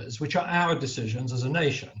behind us, which are our decisions as a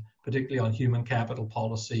nation, particularly on human capital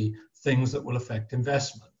policy, things that will affect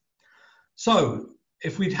investment. So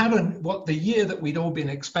if we'd had the year that we'd all been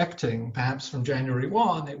expecting, perhaps from January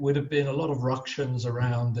 1, it would have been a lot of ructions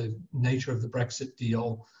around the nature of the Brexit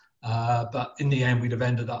deal. But in the end, we'd have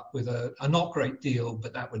ended up with a not great deal,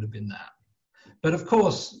 but that would have been that. But of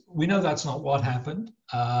course, we know that's not what happened.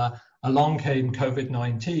 Along came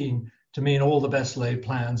COVID-19 to mean all the best laid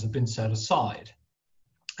plans have been set aside.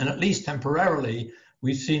 And at least temporarily,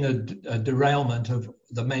 we've seen a derailment of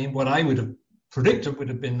the main, what I would have predicted would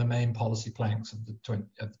have been the main policy planks of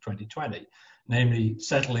 2020, namely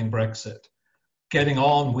settling Brexit, getting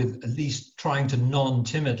on with at least trying to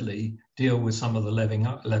non-timidly deal with some of the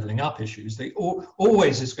levelling up issues.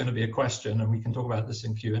 Always is going to be a question, and we can talk about this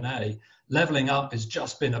in Q&A. Levelling up has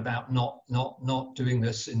just been about not doing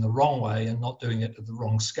this in the wrong way and not doing it at the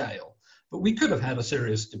wrong scale. But we could have had a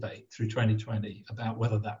serious debate through 2020 about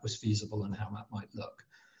whether that was feasible and how that might look.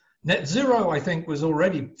 Net zero, I think, was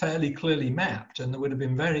already fairly clearly mapped, and there would have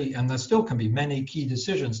been and there still can be many key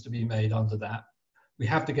decisions to be made under that. We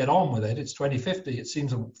have to get on with it. It's 2050. It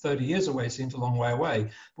seems 30 years away, it seems a long way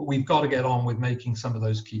away, but we've got to get on with making some of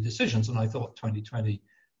those key decisions. And I thought 2020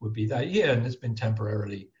 would be that year, and it's been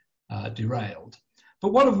temporarily derailed.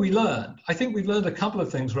 But what have we learned? I think we've learned a couple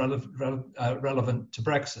of things relevant to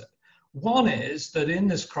Brexit. One is that in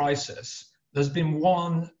this crisis, there's been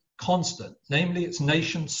one constant, namely it's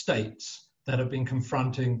nation states that have been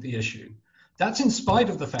confronting the issue. That's in spite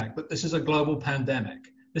of the fact that this is a global pandemic.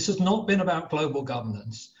 This has not been about global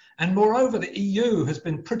governance. And moreover, the EU has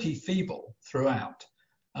been pretty feeble throughout.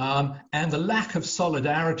 And the lack of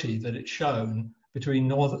solidarity that it's shown between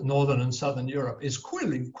Northern and Southern Europe is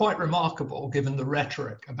quite remarkable, given the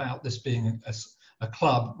rhetoric about this being a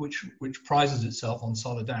club which prizes itself on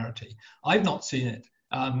solidarity. I've not seen it.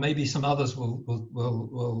 Maybe some others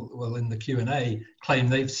will in the Q&A claim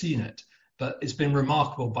they've seen it, but it's been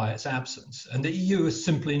remarkable by its absence. And the EU has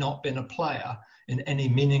simply not been a player in any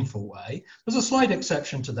meaningful way. There's a slight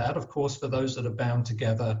exception to that, of course, for those that are bound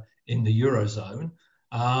together in the Eurozone.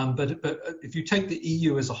 But if you take the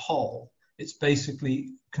EU as a whole, it's basically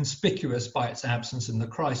conspicuous by its absence in the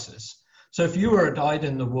crisis. So if you were a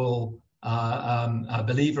dyed-in-the-wool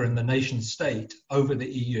believer in the nation state over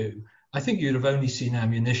the EU, I think you'd have only seen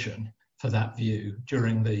ammunition for that view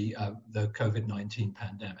during the COVID-19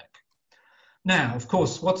 pandemic. Now, of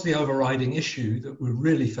course, what's the overriding issue that we're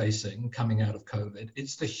really facing coming out of COVID?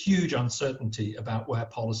 It's the huge uncertainty about where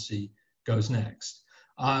policy goes next.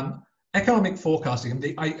 Economic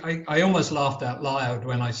forecasting, I almost laughed out loud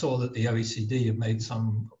when I saw that the OECD had made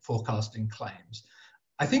some forecasting claims.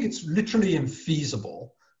 I think it's literally infeasible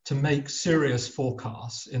to make serious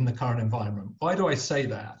forecasts in the current environment. Why do I say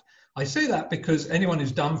that? I say that because anyone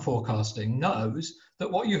who's done forecasting knows that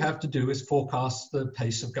what you have to do is forecast the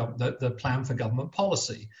pace of the plan for government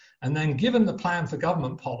policy. And then given the plan for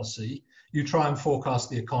government policy, you try and forecast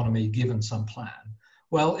the economy given some plan.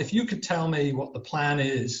 Well, if you could tell me what the plan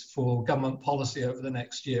is for government policy over the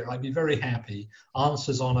next year, I'd be very happy.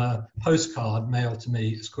 Answers on a postcard mailed to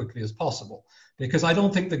me as quickly as possible, because I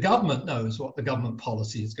don't think the government knows what the government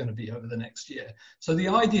policy is going to be over the next year. So the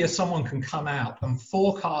idea someone can come out and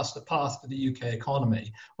forecast a path for the UK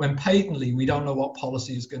economy when patently we don't know what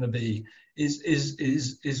policy is going to be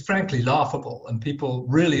is frankly laughable, and people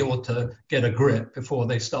really ought to get a grip before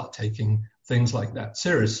they start taking things like that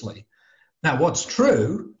seriously. Now, what's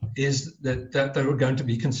true is that there are going to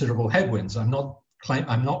be considerable headwinds. I'm not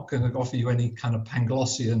going to offer you any kind of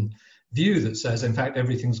Panglossian view that says, in fact,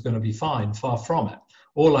 everything's going to be fine. Far from it.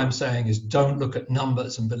 All I'm saying is don't look at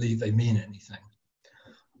numbers and believe they mean anything.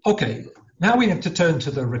 Okay, now we have to turn to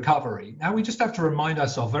the recovery. Now we just have to remind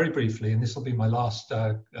ourselves very briefly, and this will be my last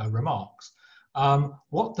remarks,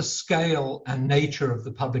 what the scale and nature of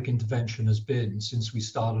the public intervention has been since we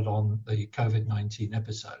started on the COVID-19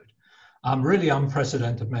 episode. Really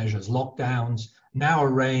unprecedented measures, lockdowns, now a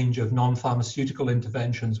range of non-pharmaceutical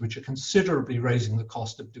interventions which are considerably raising the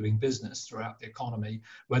cost of doing business throughout the economy,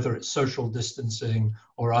 whether it's social distancing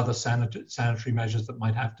or other sanitary measures that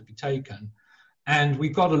might have to be taken. And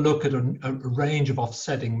we've got to look at a range of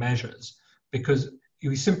offsetting measures, because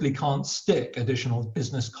we simply can't stick additional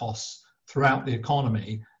business costs throughout the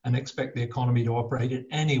economy and expect the economy to operate in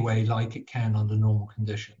any way like it can under normal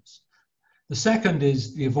conditions. The second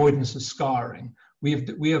is the avoidance of scarring.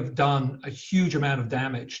 We have done a huge amount of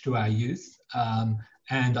damage to our youth,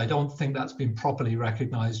 and I don't think that's been properly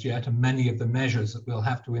recognized yet, and many of the measures that we'll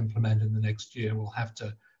have to implement in the next year will have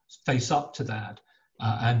to face up to that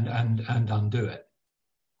and undo it.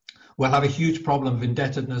 We'll have a huge problem of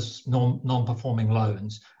indebtedness, non-performing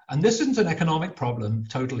loans. And this isn't an economic problem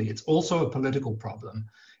totally, it's also a political problem.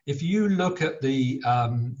 If you look at the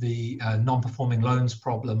non-performing loans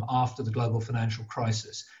problem after the global financial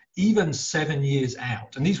crisis, even 7 years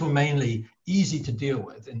out, and these were mainly easy to deal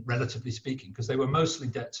with, relatively speaking, because they were mostly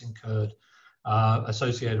debts incurred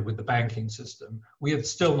associated with the banking system, we have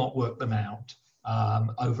still not worked them out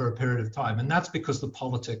over a period of time. And that's because the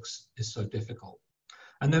politics is so difficult.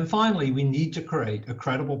 And then finally, we need to create a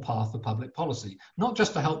credible path for public policy, not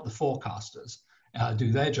just to help the forecasters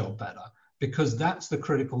do their job better, because that's the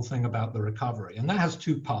critical thing about the recovery. And that has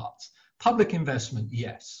two parts. Public investment,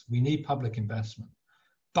 yes, we need public investment.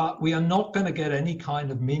 But we are not going to get any kind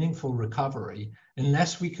of meaningful recovery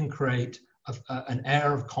unless we can create an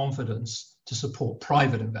air of confidence to support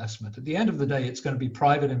private investment. At the end of the day, it's going to be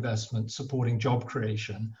private investment supporting job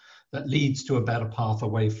creation that leads to a better path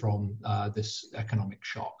away from this economic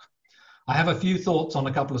shock. I have a few thoughts on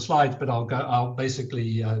a couple of slides, but I'll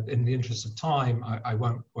basically, in the interest of time, I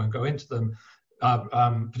won't go into them,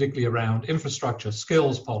 particularly around infrastructure,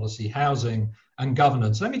 skills policy, housing, and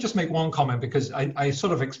governance. Let me just make one comment, because I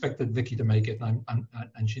sort of expected Vicky to make it,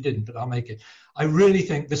 and she didn't, but I'll make it. I really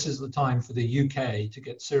think this is the time for the UK to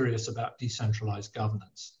get serious about decentralized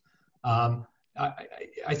governance.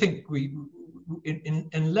 I think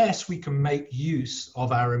unless we can make use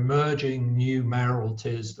of our emerging new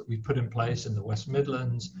mayoralties that we've put in place in the West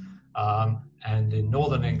Midlands and in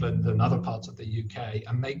Northern England and other parts of the UK,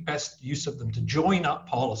 and make best use of them to join up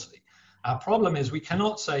policy. Our problem is we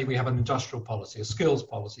cannot say we have an industrial policy, a skills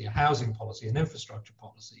policy, a housing policy, an infrastructure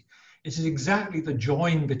policy. It is exactly the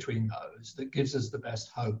join between those that gives us the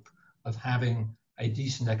best hope of having a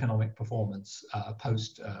decent economic performance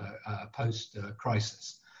post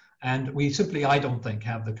crisis. And we simply, I don't think,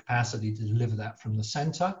 have the capacity to deliver that from the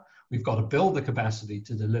center. We've got to build the capacity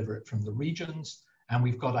to deliver it from the regions, and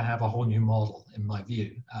we've got to have a whole new model, in my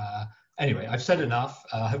view. Anyway, I've said enough,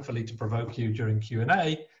 hopefully to provoke you during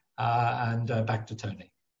Q&A, and back to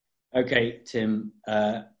Tony. Okay, Tim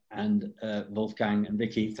and Wolfgang and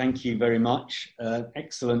Vicky, thank you very much.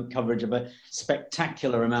 Excellent coverage of a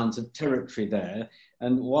spectacular amount of territory there.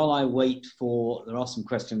 And while I wait for, there are some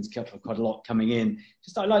questions, quite a lot coming in,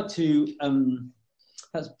 just I'd like to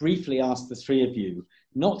perhaps briefly ask the three of you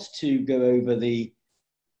not to go over the,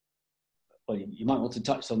 well, you might want to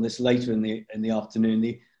touch on this later in the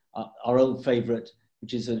afternoon, our old favourite,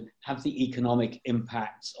 which is have the economic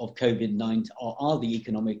impacts of COVID-19, or are the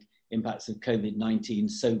economic impacts of COVID-19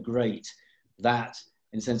 so great that,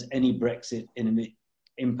 in a sense, any Brexit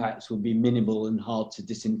impacts will be minimal and hard to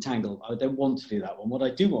disentangle? I don't want to do that one. What I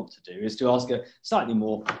do want to do is to ask a slightly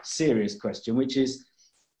more serious question, which is,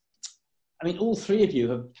 I mean, all three of you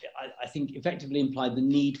have, I think, effectively implied the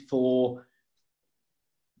need for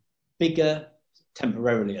bigger,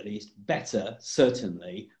 temporarily at least, better,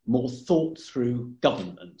 certainly, more thought through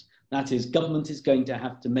government. That is, government is going to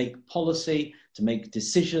have to make policy, to make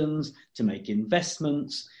decisions, to make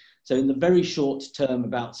investments. So in the very short term,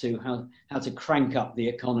 about how to crank up the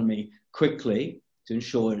economy quickly to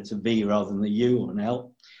ensure it's a V rather than a U or an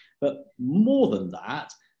L. But more than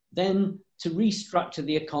that, then to restructure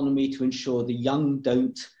the economy to ensure the young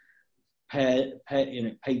don't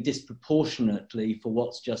pay disproportionately for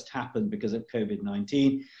what's just happened because of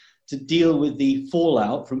COVID-19, to deal with the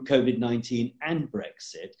fallout from COVID-19 and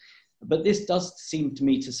Brexit. But this does seem to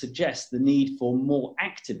me to suggest the need for more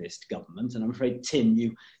activist government, and I'm afraid, Tim,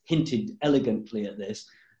 you hinted elegantly at this,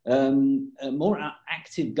 more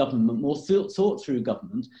active government, more thought through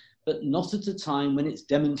government, but not at a time when it's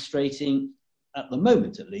demonstrating, at the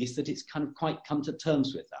moment at least, that it's kind of quite come to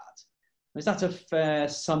terms with that. Is that a fair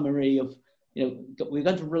summary of, we're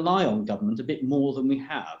going to rely on government a bit more than we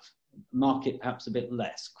have, market perhaps a bit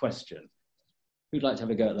less? Question. Who'd like to have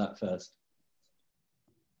a go at that first?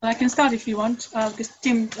 I can start if you want, because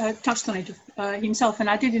Tim touched on it himself, and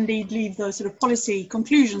I did indeed leave the sort of policy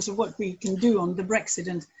conclusions of what we can do on the Brexit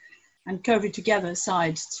and COVID together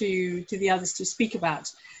side to the others to speak about,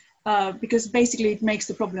 because basically it makes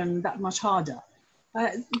the problem that much harder.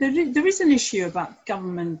 There is an issue about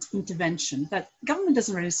government intervention that government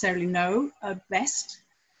doesn't necessarily know best.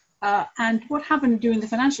 And what happened during the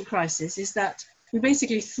financial crisis is that we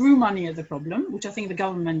basically threw money at the problem, which I think the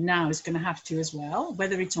government now is going to have to as well,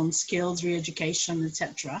 whether it's on skills, re-education,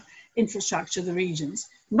 etc., infrastructure, the regions,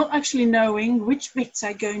 not actually knowing which bits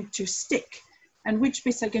are going to stick and which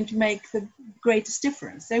bits are going to make the greatest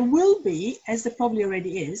difference. There will be, as there probably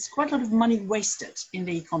already is, quite a lot of money wasted in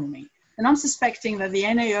the economy. And I'm suspecting that the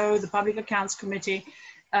NAO, the Public Accounts Committee,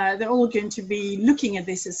 they're all going to be looking at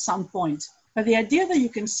this at some point. But the idea that you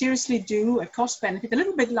can seriously do a cost benefit, a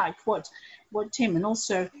little bit like what Tim and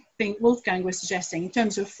also I think Wolfgang was suggesting, in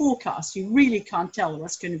terms of forecast, you really can't tell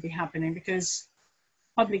what's going to be happening because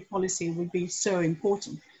public policy would be so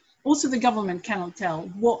important. Also, the government cannot tell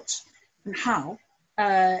what and how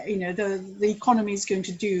the economy is going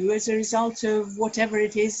to do as a result of whatever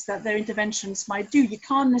it is that their interventions might do. You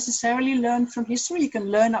can't necessarily learn from history. You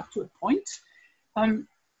can learn up to a point.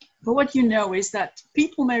 But what you know is that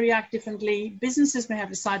people may react differently. Businesses may have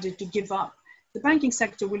decided to give up. The banking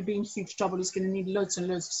sector will be in huge trouble. It's going to need loads and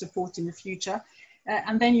loads of support in the future.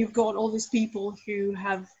 And then you've got all these people who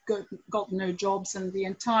have got no jobs, and the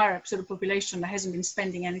entire sort of population that hasn't been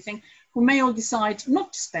spending anything, who may all decide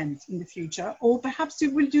not to spend in the future, or perhaps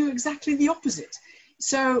it will do exactly the opposite.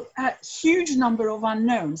 So a huge number of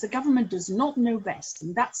unknowns. The government does not know best,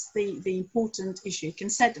 and that's the important issue. It can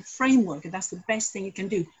set a framework, and that's the best thing it can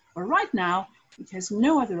do. But right now, it has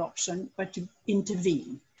no other option but to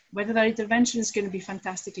intervene. Whether that intervention is going to be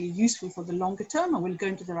fantastically useful for the longer term or will go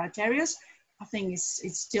into the right areas, I think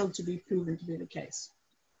it's still to be proven to be the case.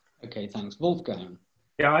 Okay, thanks. Wolfgang.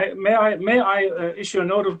 Yeah, may I issue a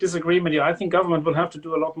note of disagreement here? I think government will have to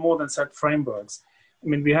do a lot more than set frameworks. I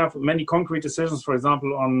mean, we have many concrete decisions, for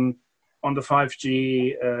example, on the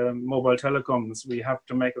 5G mobile telecoms. We have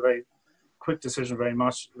to make a very quick decision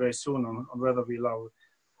very soon on whether we allow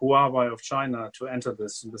Huawei of China to enter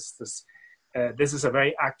this. This is a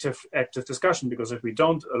very active discussion, because if we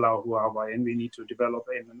don't allow Huawei in, we need to develop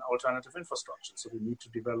an alternative infrastructure. So we need to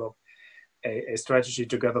develop a strategy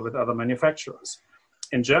together with other manufacturers.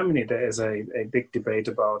 In Germany, there is a big debate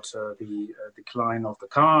about the decline of the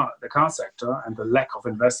car sector and the lack of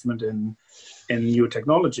investment in new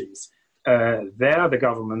technologies. there the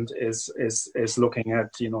government is looking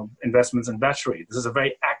at, investments in battery. This is a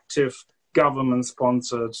very active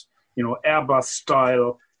government-sponsored,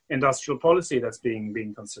 Airbus-style industrial policy that's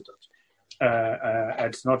being considered.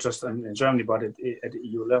 At not just in Germany, but at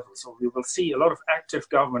EU level. So we will see a lot of active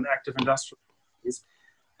government, active industrial policies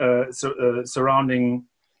surrounding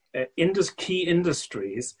key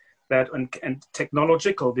industries that and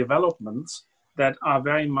technological developments that are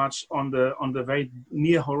very much on the very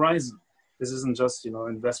near horizon. This isn't just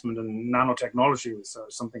investment in nanotechnology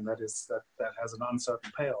research, something that has an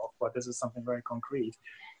uncertain payoff, but this is something very concrete,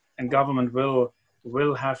 and government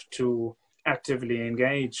will have to actively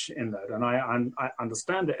engage in that. And I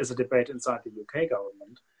understand there is a debate inside the UK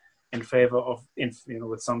government in favor of,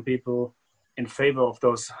 with some people in favor of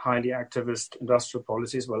those highly activist industrial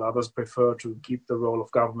policies, while others prefer to keep the role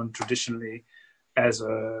of government traditionally as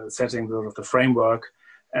a setting the framework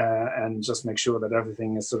and just make sure that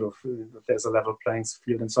everything is that there's a level playing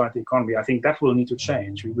field inside the economy. I think that will need to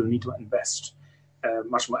change. We will need to invest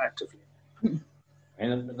much more actively.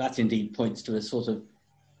 And that indeed points to a sort of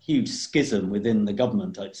huge schism within the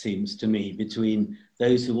government, it seems to me, between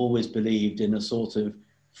those who always believed in a sort of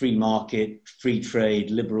free market, free trade,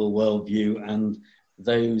 liberal worldview, and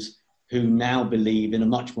those who now believe in a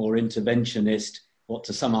much more interventionist, what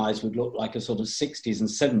to some eyes would look like a sort of 60s and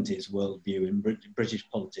 70s worldview in British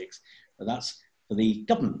politics. But that's for the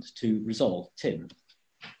government to resolve. Tim?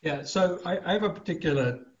 Yeah, so I have a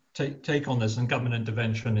particular take on this and government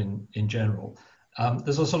intervention in general.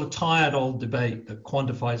 There's a sort of tired old debate that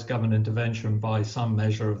quantifies government intervention by some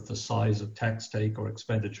measure of the size of tax take or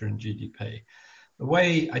expenditure in GDP. The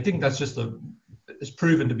way, I think that's just it's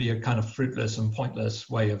proven to be a kind of fruitless and pointless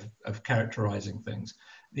way of characterizing things.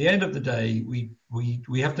 At the end of the day,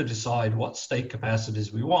 we have to decide what state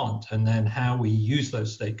capacities we want and then how we use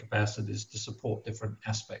those state capacities to support different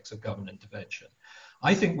aspects of government intervention.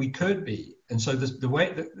 I think we could be, and so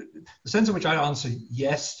the sense in which I answer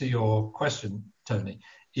yes to your question, Tony,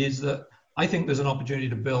 is that I think there's an opportunity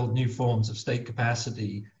to build new forms of state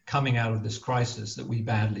capacity coming out of this crisis that we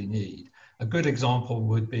badly need. A good example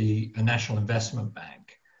would be a national investment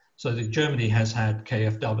bank. So that Germany has had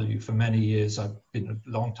KfW for many years. I've been a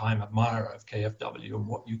long time admirer of KfW and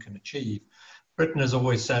what you can achieve. Britain has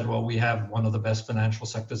always said, well, we have one of the best financial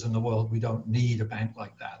sectors in the world. We don't need a bank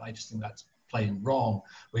like that. I just think that's plain wrong.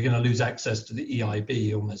 We're going to lose access to the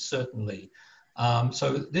EIB almost certainly.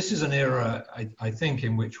 So this is an era, I think,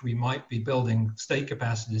 in which we might be building state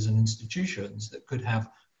capacities and institutions that could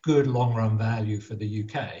have good long-run value for the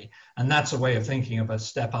UK. And that's a way of thinking of a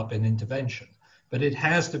step up in intervention. But it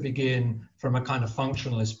has to begin from a kind of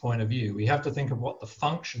functionalist point of view. We have to think of what the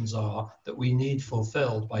functions are that we need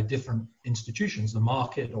fulfilled by different institutions, the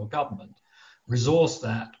market or government, resource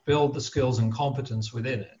that, build the skills and competence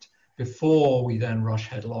within it before we then rush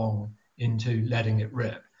headlong into letting it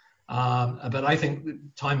rip. But I think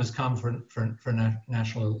time has come for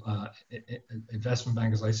National Investment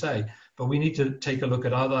Bank, as I say, but we need to take a look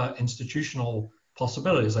at other institutional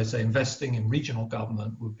possibilities. I say investing in regional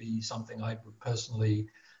government would be something I would personally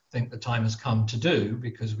think the time has come to do,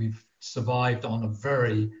 because we've survived on a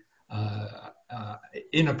very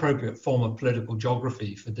inappropriate form of political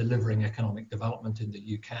geography for delivering economic development in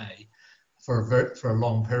the UK for a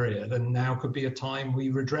long period, and now could be a time we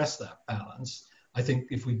redress that balance. I think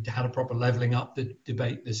if we had a proper levelling up the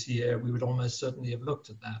debate this year, we would almost certainly have looked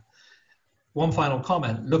at that. One final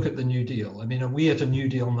comment, look at the New Deal. I mean, are we at a New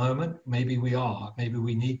Deal moment? Maybe we are, maybe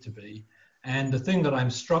we need to be. And the thing that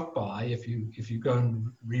I'm struck by, if you go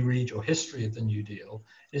and reread your history of the New Deal,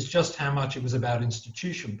 is just how much it was about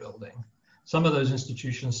institution building. Some of those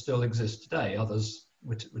institutions still exist today, others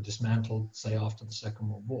were dismantled, say, after the Second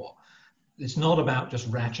World War. It's not about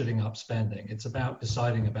just ratcheting up spending. It's about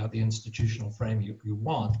deciding about the institutional frame you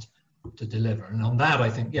want to deliver. And on that, I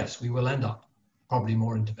think, yes, we will end up probably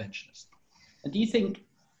more interventionist. And do you think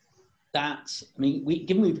that, I mean,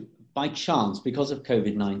 given we've, by chance, because of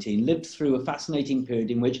COVID-19, lived through a fascinating period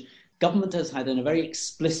in which government has had, in a very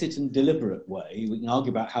explicit and deliberate way, we can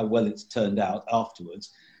argue about how well it's turned out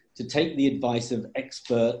afterwards, to take the advice of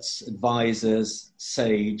experts, advisors,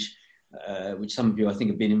 SAGE, which some of you, I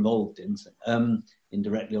think, have been involved in,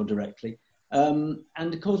 indirectly or directly. And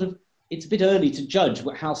of course, it's a bit early to judge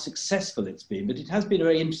how successful it's been, but it has been a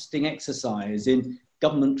very interesting exercise in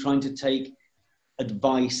government trying to take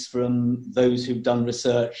advice from those who've done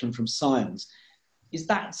research and from science. Is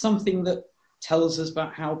that something that tells us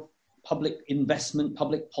about how public investment,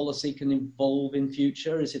 public policy can evolve in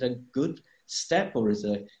future? Is it a good step, or is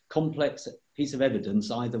it a complex piece of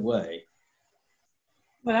evidence either way?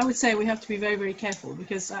 Well, I would say we have to be very, very careful,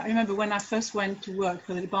 because I remember when I first went to work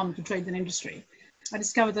for the Department of Trade and Industry, I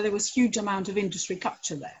discovered that there was huge amount of industry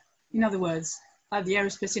capture there. In other words, the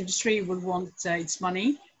aerospace industry would want its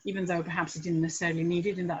money, even though perhaps it didn't necessarily need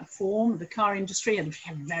it in that form. The car industry had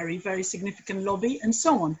a very, very significant lobby, and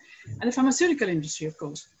so on. And the pharmaceutical industry, of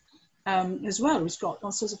course, as well, which got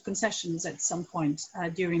all sorts of concessions at some point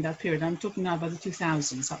during that period. I'm talking now about the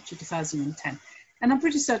 2000s, up to 2010. And I'm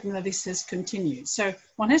pretty certain that this has continued. So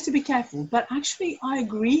one has to be careful. But actually, I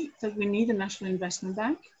agree that we need a national investment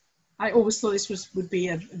bank. I always thought this would be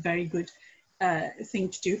a very good thing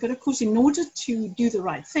to do. But of course, in order to do the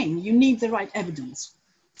right thing, you need the right evidence.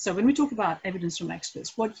 So when we talk about evidence from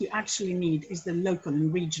experts, what you actually need is the local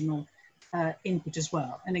and regional input as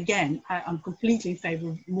well. And again, I'm completely in favor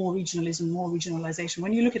of more regionalism, more regionalization.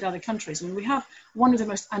 When you look at other countries, I mean, we have one of the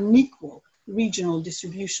most unequal regional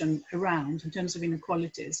distribution around in terms of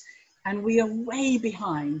inequalities, and we are way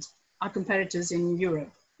behind our competitors in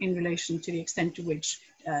Europe in relation to the extent to which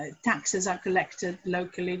taxes are collected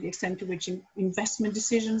locally, the extent to which investment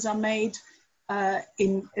decisions are made at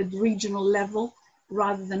regional level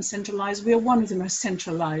rather than centralized. We are one of the most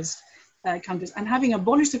centralized countries, and having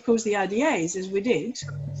abolished, of course, the RDAs, as we did,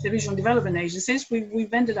 the regional development agencies,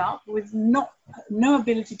 we've ended up with no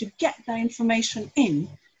ability to get that information in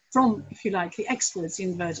from, if you like, the experts, in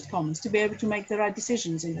inverted commas, to be able to make the right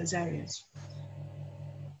decisions in those areas.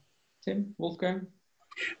 Tim, Wolfgang?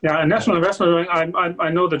 Yeah, a national investment bank, I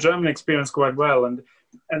know the German experience quite well, and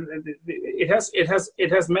it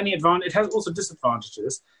has many advantages. It has also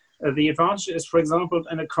disadvantages. The advantage is, for example,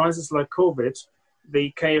 in a crisis like COVID,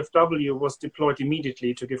 the KfW was deployed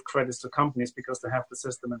immediately to give credits to companies because they have the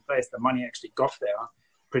system in place. The money actually got there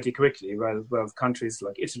pretty quickly, while countries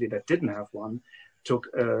like Italy that didn't have one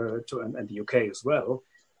and the UK as well,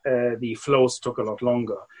 the flows took a lot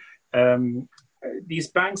longer. These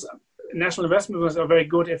banks, national investment banks, are very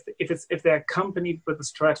good if they're accompanied with a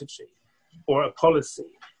strategy or a policy.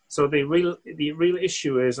 So the real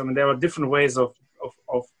issue is, I mean, there are different ways of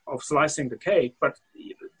slicing the cake, but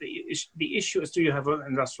the issue is, do you have an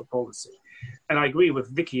industrial policy? And I agree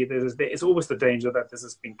with Vicky, there is always the danger that this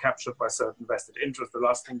has been captured by certain vested interests. The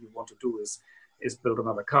last thing you want to do is build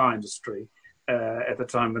another car industry at the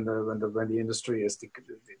time when the industry is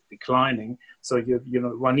declining. So you know,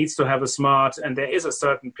 one needs to have a smart, and there is a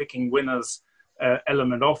certain picking winners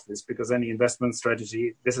element of this, because any investment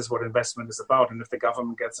strategy, this is what investment is about. And if the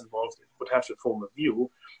government gets involved, it would have to form a view,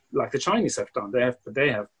 like the Chinese have done. They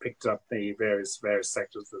have picked up the various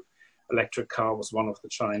sectors. The electric car was one of the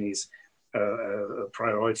Chinese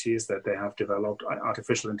priorities that they have developed.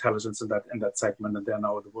 Artificial intelligence in that segment, and they're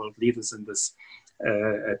now the world leaders in this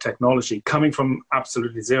technology, coming from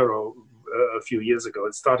absolutely zero a few years ago.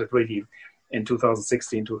 It started really in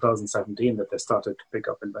 2016, 2017 that they started to pick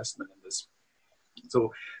up investment in this.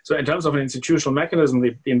 So in terms of an institutional mechanism,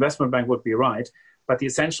 the investment bank would be right, but the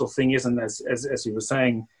essential thing is, and as you were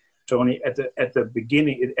saying, Tony, at the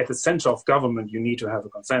beginning, at the center of government, you need to have a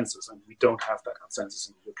consensus, and we don't have that consensus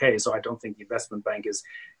in the UK. So I don't think the investment bank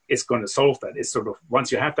is going to solve that. It's sort of,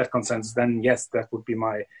 once you have that consensus, then yes, that would be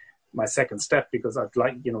my second step, because I'd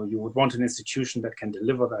like, you know, you would want an institution that can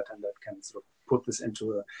deliver that and that can sort of put this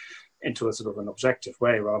into a sort of an objective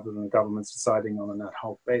way, rather than governments deciding on an ad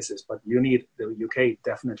hoc basis. But the UK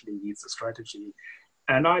definitely needs a strategy,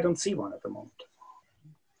 and I don't see one at the moment.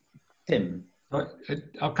 Tim.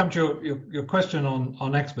 I'll come to your question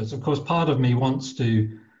on experts. Of course, part of me wants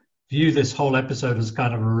to view this whole episode as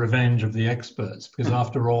kind of a revenge of the experts, because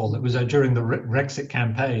after all, it was during the Brexit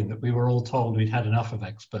campaign that we were all told we'd had enough of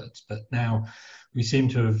experts, but now we seem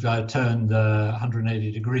to have turned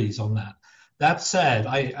 180 degrees on that. That said,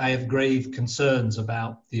 I have grave concerns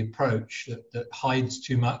about the approach that hides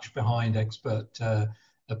too much behind expert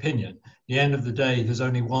opinion. At the end of the day, there's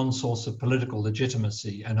only one source of political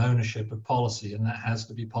legitimacy and ownership of policy, and that has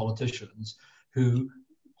to be politicians who,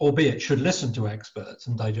 albeit, should listen to experts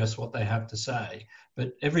and digest what they have to say.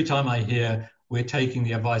 But every time I hear we're taking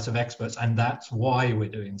the advice of experts and that's why we're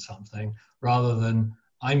doing something, rather than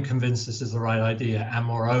I'm convinced this is the right idea and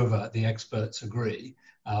moreover the experts agree,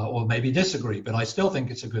 or maybe disagree, but I still think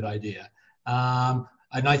it's a good idea.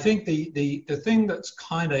 And I think the thing that's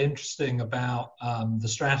kind of interesting about the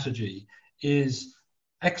strategy is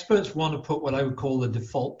experts want to put what I would call the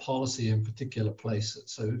default policy in particular places.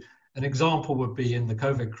 So an example would be in the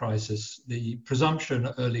COVID crisis, the presumption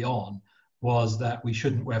early on was that we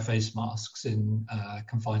shouldn't wear face masks in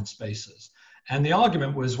confined spaces. And the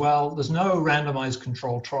argument was, well, there's no randomized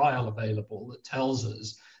controlled trial available that tells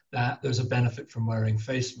us that there's a benefit from wearing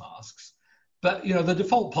face masks. But, you know, the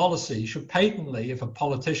default policy should patently, if a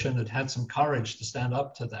politician had had some courage to stand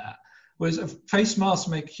up to that, was face masks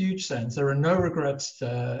make huge sense. There are no regrets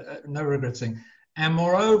thing. And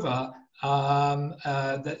moreover,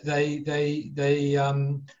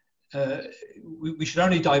 we should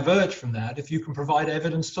only diverge from that if you can provide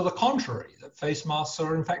evidence to the contrary, that face masks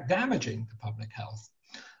are in fact damaging to public health.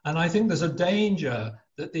 And I think there's a danger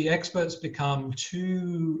that the experts become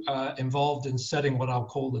too involved in setting what I'll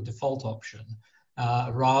call the default option,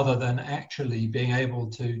 rather than actually being able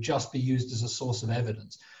to just be used as a source of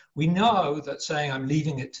evidence. We know that saying I'm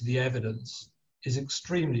leaving it to the evidence is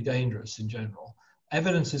extremely dangerous in general.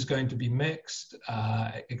 Evidence is going to be mixed,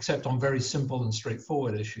 except on very simple and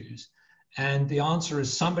straightforward issues. And the answer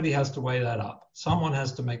is somebody has to weigh that up. Someone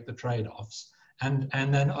has to make the trade-offs and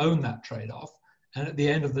then own that trade-off. And at the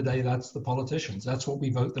end of the day, that's the politicians. That's what we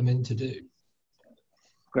vote them in to do.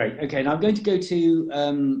 Great. Okay, now I'm going to go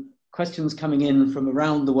to questions coming in from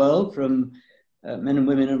around the world, from men and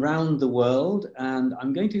women around the world. And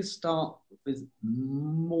I'm going to start with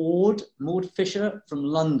Maud Fisher from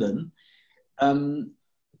London.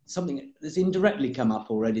 Something that's indirectly come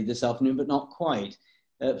up already this afternoon, but not quite,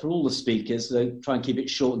 for all the speakers. So try and keep it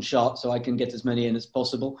short and sharp so I can get as many in as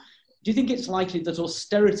possible. Do you think it's likely that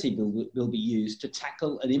austerity will be used to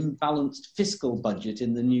tackle an imbalanced fiscal budget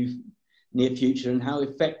in the near future, and how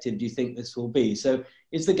effective do you think this will be? So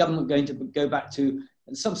is the government going to go back to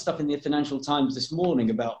some stuff in the Financial Times this morning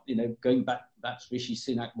about, you know, going back, perhaps Rishi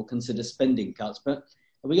Sunak will consider spending cuts, but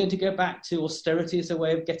are we going to go back to austerity as a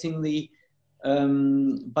way of getting the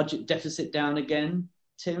budget deficit down again,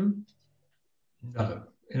 Tim? No,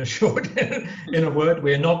 in a word,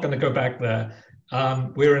 we're not going to go back there.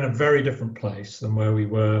 We're in a very different place than where we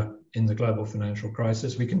were in the global financial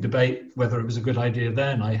crisis. We can debate whether it was a good idea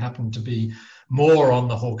then. I happen to be more on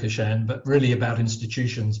the hawkish end, but really about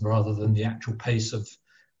institutions rather than the actual pace of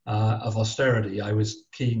austerity. I was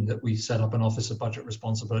keen that we set up an Office of Budget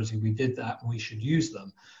Responsibility. We did that, and we should use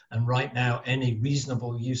them. And right now, any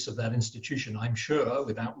reasonable use of that institution, I'm sure,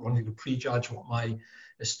 without wanting to prejudge what my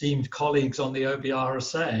esteemed colleagues on the OBR are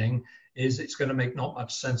saying, is it's going to make not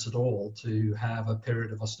much sense at all to have a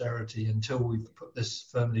period of austerity until we've put this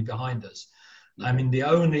firmly behind us. I mean, the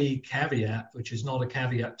only caveat, which is not a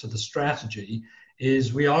caveat to the strategy,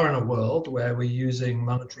 is we are in a world where we're using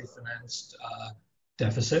monetary financed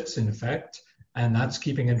deficits, in effect, and that's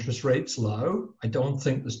keeping interest rates low. I don't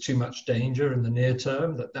think there's too much danger in the near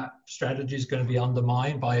term that that strategy is going to be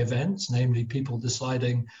undermined by events, namely people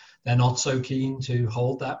deciding they're not so keen to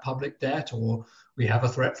hold that public debt, or we have a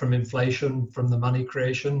threat from inflation from the money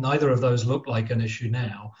creation. Neither of those look like an issue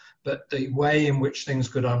now, but the way in which things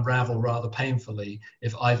could unravel rather painfully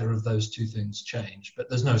if either of those two things change, but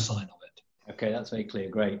there's no sign of it. Okay, that's very clear.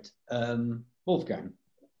 Great. Wolfgang.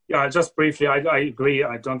 Yeah, just briefly, I agree.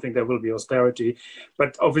 I don't think there will be austerity,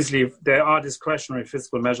 but obviously there are discretionary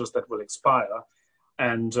fiscal measures that will expire,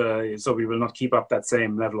 and so we will not keep up that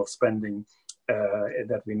same level of spending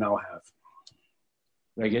that we now have.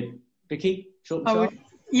 Very good. Vicky, short and sharp.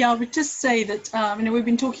 I would just say that we've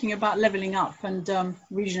been talking about levelling up and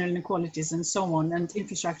regional inequalities and so on, and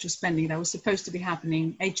infrastructure spending that was supposed to be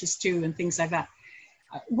happening, HS2 and things like that.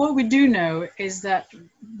 What we do know is that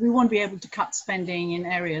we won't be able to cut spending in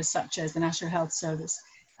areas such as the National Health Service.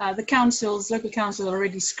 The councils, local councils are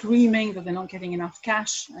already screaming that they're not getting enough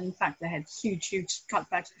cash. And in fact, they had huge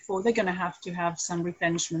cutbacks before. They're going to have some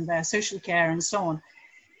replenishment there, social care and so on.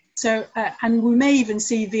 So, and we may even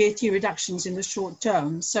see VAT reductions in the short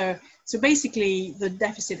term. So basically the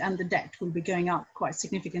deficit and the debt will be going up quite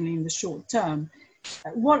significantly in the short term.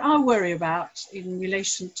 What I worry about in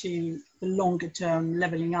relation to the longer term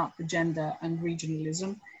levelling up agenda and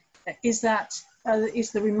regionalism is that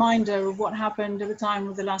is the reminder of what happened at the time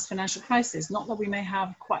of the last financial crisis. Not that we may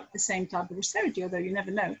have quite the same type of austerity, although you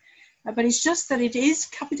never know, but it's just that it is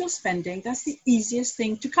capital spending. That's the easiest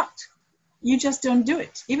thing to cut. You just don't do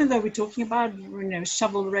it. Even though we're talking about,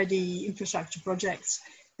 shovel-ready infrastructure projects,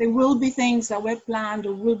 there will be things that were planned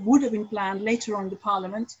or would have been planned later on in the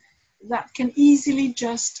Parliament that can easily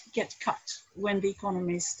just get cut when the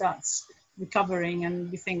economy starts recovering and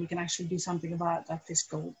we think we can actually do something about that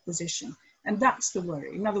fiscal position. And that's the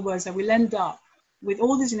worry. In other words, that we'll end up with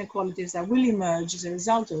all these inequalities that will emerge as a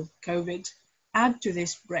result of COVID, add to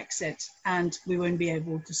this Brexit, and we won't be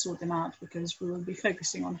able to sort them out because we will be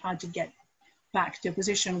focusing on how to get back to a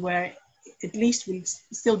position where at least we'll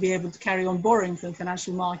still be able to carry on borrowing from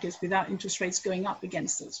financial markets without interest rates going up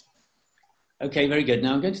against us. Okay, very good.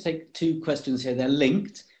 Now I'm going to take two questions here. They're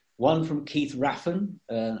linked. One from Keith Raffan,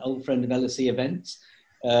 an old friend of LSE events.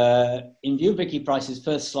 In view of Vicky Pryce's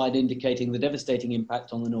first slide indicating the devastating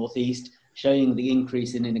impact on the North East showing the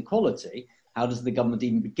increase in inequality, how does the government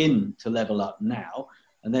even begin to level up now?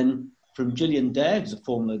 And then from Gillian Dare, who's a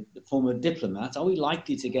former diplomat, are we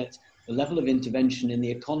likely to get the level of intervention in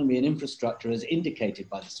the economy and infrastructure as indicated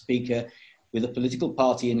by the Speaker, with a political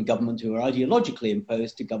party in government who are ideologically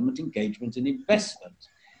opposed to government engagement and investment?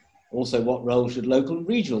 Also, what role should local and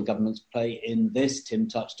regional governments play in this? Tim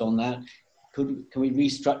touched on that. Can we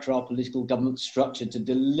restructure our political government structure to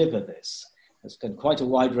deliver this? That's quite a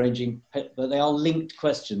wide-ranging, but they are linked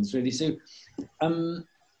questions, really. So, and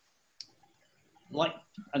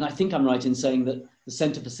I think I'm right in saying that the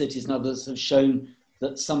Centre for Cities and others have shown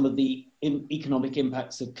that some of the economic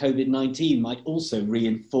impacts of COVID-19 might also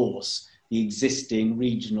reinforce the existing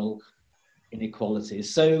regional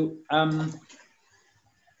inequalities. So,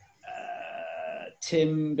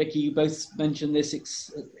 Tim, Vicky, you both mentioned this.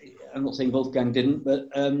 I'm not saying Wolfgang didn't, but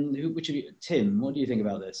which of you? Tim, what do you think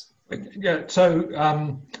about this? Yeah, so,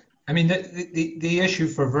 I mean, the issue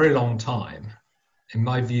for a very long time, in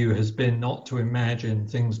my view, has been not to imagine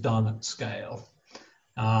things done at scale.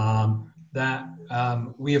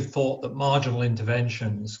 We have thought that marginal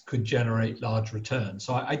interventions could generate large returns.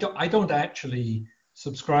 So I don't actually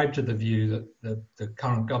subscribe to the view that the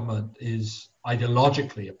current government is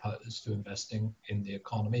ideologically opposed to investing in the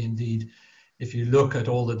economy. Indeed, if you look at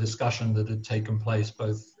all the discussion that had taken place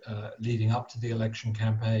both leading up to the election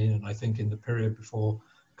campaign and I think in the period before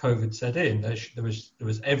COVID set in, there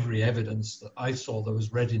was every evidence that I saw there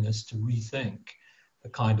was readiness to rethink the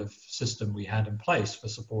kind of system we had in place for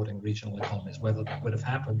supporting regional economies. Whether that would have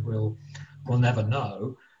happened, we'll never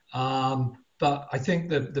know. But I think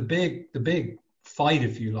that the big fight,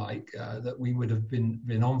 if you like, that we would have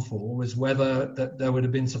been on for was whether that there would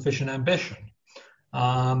have been sufficient ambition.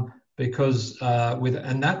 Because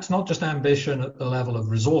and that's not just ambition at the level of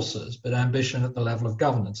resources, but ambition at the level of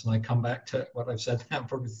governance. And I come back to what I've said now,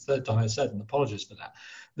 probably the third time I said, and apologies for that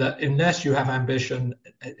unless you have ambition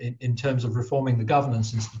in terms of reforming the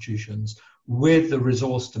governance institutions with the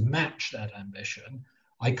resource to match that ambition,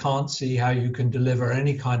 I can't see how you can deliver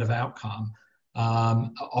any kind of outcome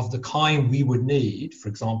of the kind we would need, for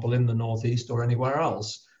example, in the Northeast or anywhere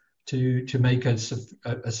else, to make a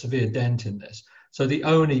severe dent in this. So the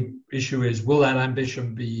only issue is, will that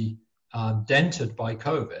ambition be dented by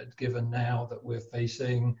COVID, given now that we're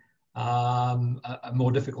facing a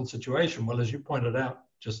more difficult situation? Well, as you pointed out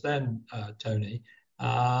just then, Tony,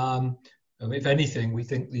 if anything, we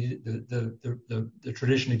think the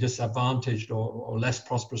traditionally disadvantaged or less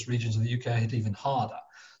prosperous regions of the UK hit even harder.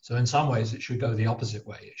 So in some ways, it should go the opposite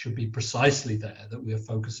way. It should be precisely there that we are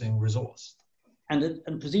focusing resource. And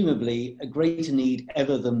presumably a greater need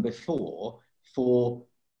ever than before for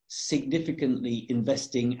significantly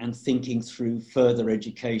investing and thinking through further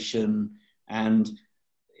education and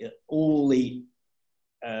all the,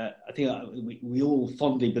 I think we all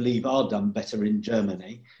fondly believe are done better in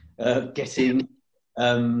Germany, getting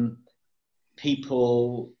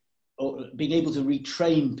people, or being able to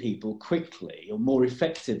retrain people quickly or more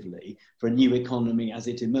effectively for a new economy as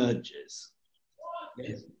it emerges.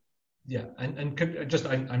 Yes. Yeah, and just,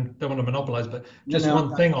 I don't want to monopolize, but just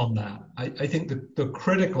one thing on that. I think the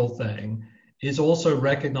critical thing is also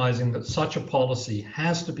recognizing that such a policy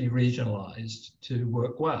has to be regionalized to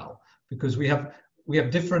work well, because we have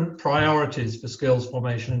different priorities for skills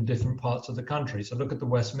formation in different parts of the country. So look at the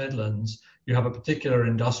West Midlands, you have a particular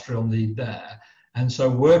industrial need there. And so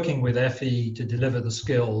working with FE to deliver the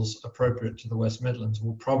skills appropriate to the West Midlands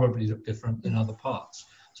will probably look different in other parts.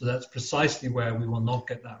 So that's precisely where we will not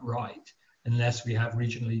get that right unless we have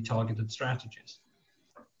regionally targeted strategies.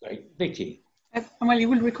 Great. Vicky? Well, it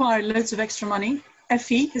will require loads of extra money.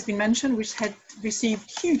 FE has been mentioned, which had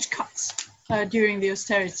received huge cuts during the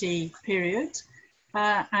austerity period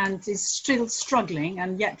and is still struggling,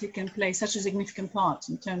 and yet it can play such a significant part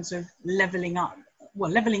in terms of levelling out,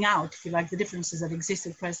 if you like, the differences that exist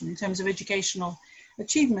at present in terms of educational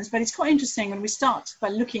achievements. But it's quite interesting when we start by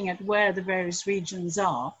looking at where the various regions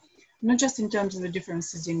are, not just in terms of the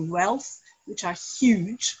differences in wealth, which are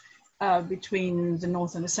huge between the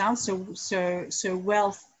north and the south. So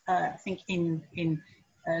wealth, I think in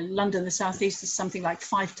London, the southeast, is something like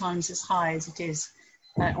 5 times as high as it is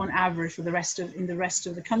on average for the rest of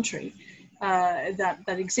the country. That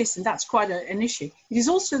exists, and that's quite an issue. It is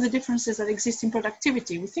also the differences that exist in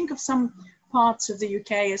productivity. We think of some parts of the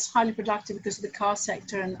UK as highly productive because of the car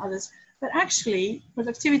sector and others, but actually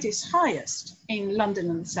productivity is highest in London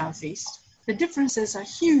and the South East. The differences are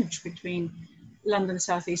huge between London, the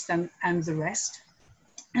South East and the rest.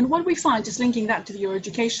 And what we find, just linking that to your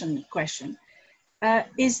education question,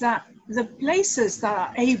 is that the places that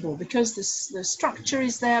are able, because the structure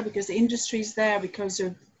is there, because the industry is there, because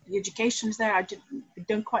of the education is there. I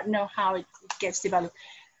don't quite know how it gets developed.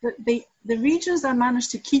 But the regions that manage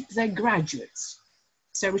to keep their graduates,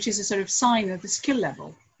 so which is a sort of sign of the skill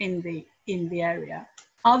level in the area,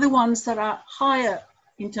 are the ones that are higher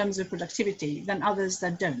in terms of productivity than others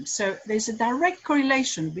that don't. So there's a direct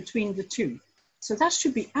correlation between the two. So that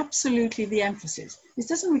should be absolutely the emphasis. This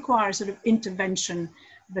doesn't require sort of intervention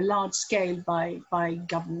of a large scale by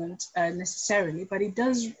government necessarily, but it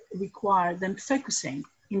does require them focusing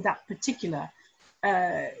in that particular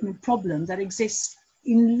problem that exists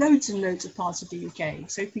in loads and loads of parts of the UK.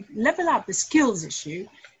 So if you level out the skills issue,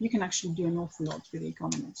 you can actually do an awful lot with the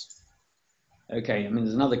economists. Okay, I mean,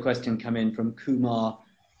 there's another question come in from Kumar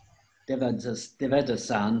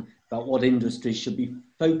Devedasan about what industries should be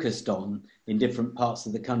focused on in different parts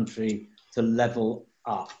of the country to level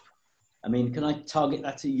up. I mean, can I target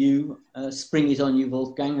that at you, spring it on you,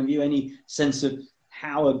 Wolfgang? Have you any sense of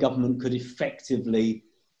how a government could effectively,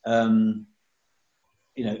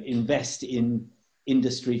 invest in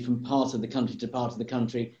industry from part of the country to part of the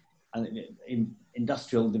country? And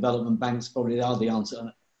industrial development banks probably are the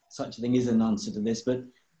answer. Such a thing is an answer to this, but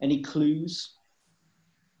any clues?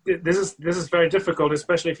 This is very difficult,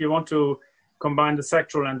 especially if you want to combine the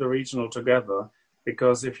sectoral and the regional together.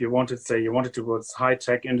 Because if you wanted towards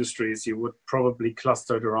high-tech industries, you would probably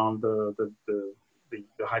cluster it around the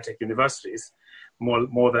high-tech universities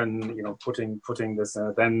more than putting this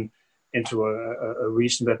then into a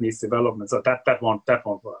region that needs development. So that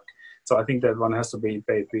won't work. So I think that one has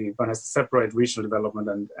to separate regional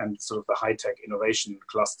development and sort of the high-tech innovation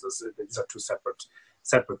clusters. These are two separate.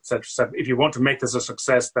 If you want to make this a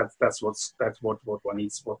success, that's what one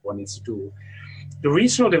needs to do. The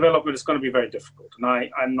regional development is going to be very difficult, and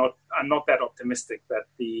I'm not that optimistic that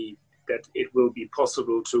it will be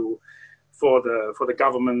possible for the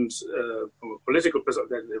government from a political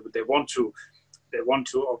perspective. They want to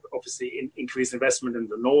obviously increase investment in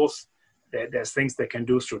the north. There's things they can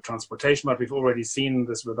do through transportation, but we've already seen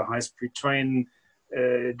this with the high-speed train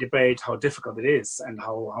debate, how difficult it is and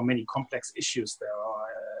how many complex issues there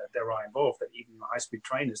are involved, that even a high-speed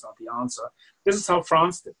train is not the answer. This is how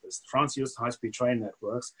France did this. France used high-speed train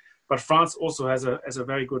networks, but France also has a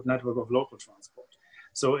very good network of local transport.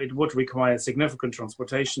 So it would require significant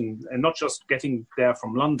transportation, and not just getting there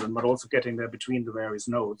from London, but also getting there between the various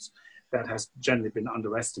nodes. That has generally been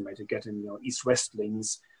underestimated, getting east-west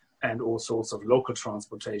links and all sorts of local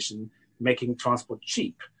transportation, making transport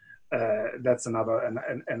cheap. That's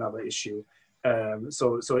another issue.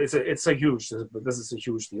 So this is a huge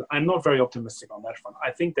deal. I'm not very optimistic on that front.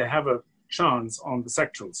 I think they have a chance on the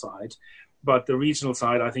sectoral side, but the regional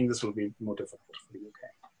side, I think this will be more difficult for the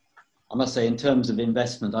UK. I must say, in terms of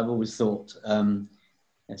investment, I've always thought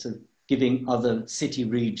sort of giving other city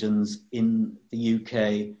regions in the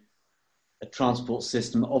UK a transport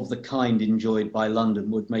system of the kind enjoyed by London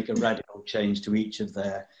would make a radical change to each of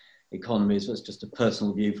their economies. That's just a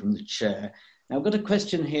personal view from the chair. Now, I've got a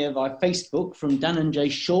question here via Facebook from Dhananjay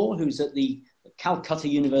Shaw, who's at the Calcutta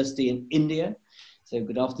University in India. So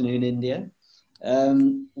good afternoon, India.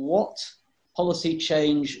 What policy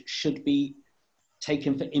change should be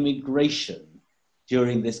taken for immigration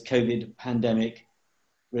during this COVID pandemic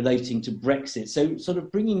relating to Brexit? So sort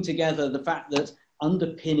of bringing together the fact that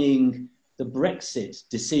underpinning the Brexit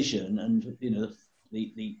decision and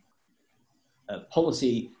the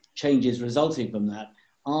policy changes resulting from that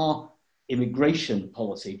are immigration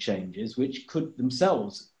policy changes, which could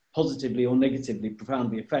themselves positively or negatively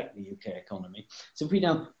profoundly affect the UK economy. So if we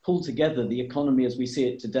now pull together the economy as we see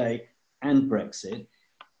it today and Brexit,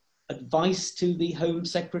 advice to the Home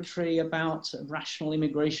Secretary about a rational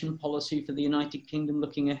immigration policy for the United Kingdom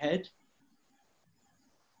looking ahead?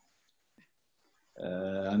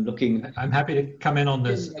 I'm happy to come in on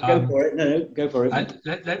this. Go for it. No, go for it.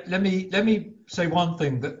 Let me say one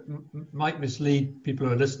thing that might mislead people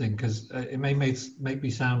who are listening, because it may make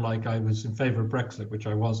me sound like I was in favour of Brexit, which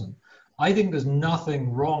I wasn't. I think there's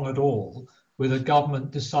nothing wrong at all with a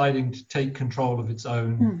government deciding to take control of its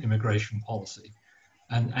own immigration policy.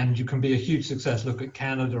 And you can be a huge success. Look at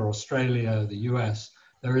Canada, Australia, the US.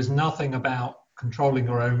 There is nothing about controlling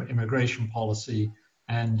your own immigration policy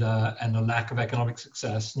and a lack of economic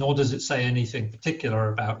success, nor does it say anything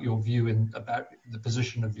particular about your view about the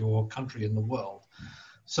position of your country in the world.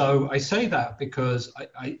 So I say that because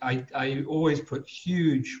I always put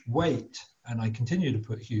huge weight, and I continue to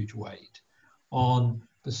put huge weight, on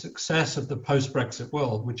the success of the post-Brexit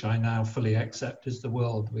world, which I now fully accept is the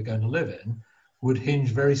world we're going to live in, would hinge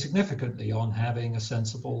very significantly on having a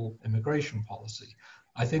sensible immigration policy.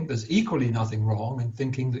 I think there's equally nothing wrong in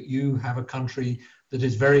thinking that you have a country that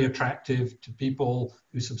is very attractive to people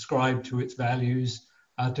who subscribe to its values,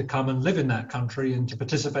 to come and live in that country and to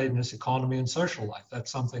participate in its economy and social life.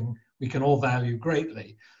 That's something we can all value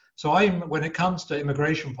greatly. So when it comes to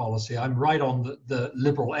immigration policy, I'm right on the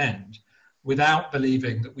liberal end, without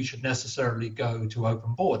believing that we should necessarily go to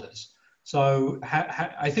open borders. So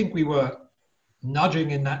I think we were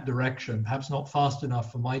nudging in that direction, perhaps not fast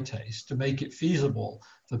enough for my taste, to make it feasible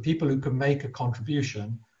for people who can make a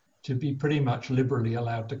contribution to be pretty much liberally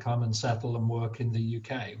allowed to come and settle and work in the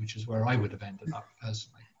UK, which is where I would have ended up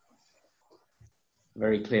personally.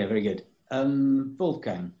 Very clear, very good.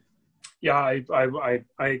 Wolfgang. Yeah, I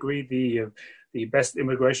agree. The best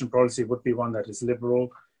immigration policy would be one that is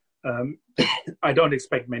liberal. I don't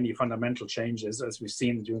expect many fundamental changes, as we've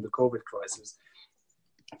seen during the COVID crisis.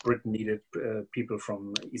 Britain needed people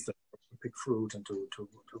from Eastern Europe to pick fruit, and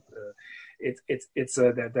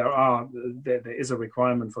there is a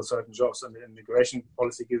requirement for certain jobs, and the immigration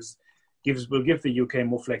policy will give the UK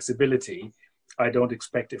more flexibility. I don't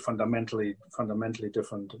expect a fundamentally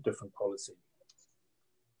different policy.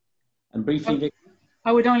 And briefly, Vicky?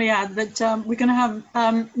 I would only add that we're going to have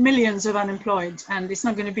millions of unemployed, and it's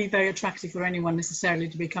not going to be very attractive for anyone necessarily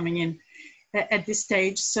to be coming in at this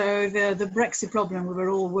stage. So the Brexit problem we were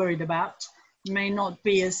all worried about may not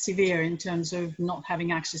be as severe in terms of not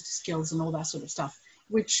having access to skills and all that sort of stuff,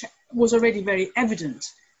 which was already very evident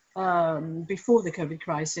before the COVID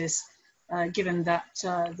crisis, given that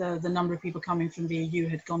the number of people coming from the EU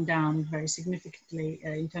had gone down very significantly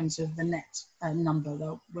in terms of the net number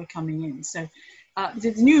that were coming in. So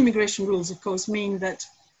the new immigration rules, of course, mean that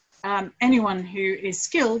anyone who is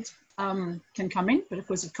skilled can come in, but of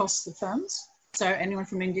course it costs the firms. So anyone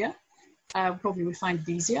from India probably would find it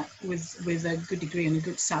easier with a good degree and a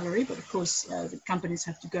good salary, but of course the companies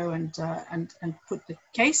have to go and put the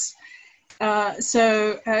case. But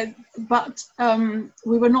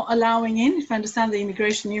we were not allowing in, if I understand the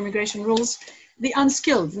new immigration rules, the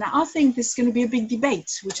unskilled. Now I think this is going to be a big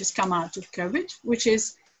debate which has come out of COVID, which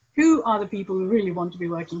is who are the people who really want to be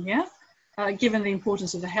working here? Given the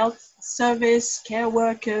importance of the health service, care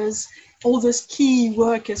workers, all those key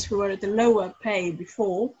workers who were at the lower pay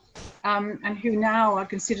before, and who now are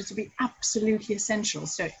considered to be absolutely essential.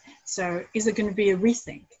 So is there going to be a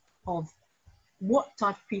rethink of what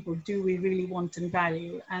type of people do we really want and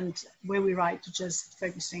value, and were we right to just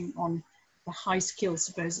focusing on the high skills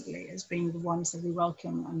supposedly as being the ones that we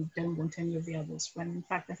welcome and don't want any of the others, when in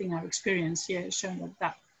fact I think our experience here has shown that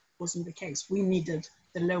that wasn't the case. We needed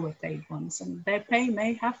the lower paid ones, and their pay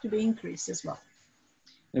may have to be increased as well.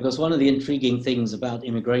 Because one of the intriguing things about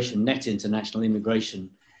immigration, net international immigration,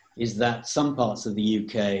 is that some parts of the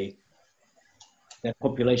UK, their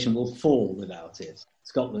population will fall without it.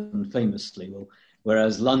 Scotland famously will,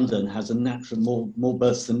 whereas London has a natural, more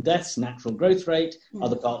births than deaths, natural growth rate.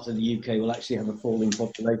 Other parts of the UK will actually have a falling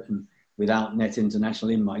population without net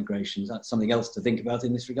international immigration. That's something else to think about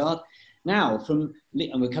in this regard. Now, and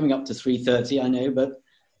we're coming up to 3:30, I know, but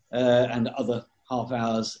and other half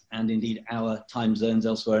hours and indeed hour time zones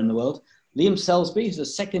elsewhere in the world. Liam Selsby, who's a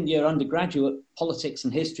second-year undergraduate politics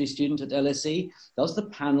and history student at LSE. Does the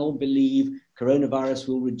panel believe coronavirus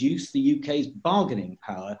will reduce the UK's bargaining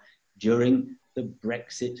power during the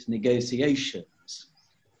Brexit negotiations?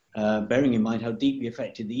 Bearing in mind how deeply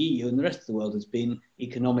affected the EU and the rest of the world has been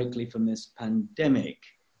economically from this pandemic.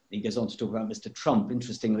 He goes on to talk about Mr. Trump.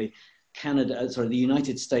 Interestingly, the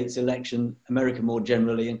United States election, America more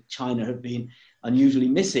generally, and China have been unusually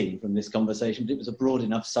missing from this conversation, but it was a broad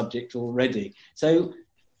enough subject already. So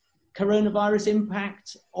coronavirus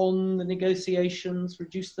impact on the negotiations,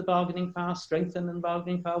 reduce the bargaining power, strengthen the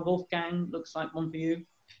bargaining power? Wolfgang, looks like one for you.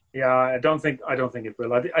 Yeah, I don't think it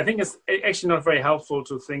will. I think it's actually not very helpful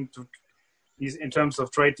to think to these in terms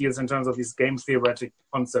of trade deals, in terms of these game theoretic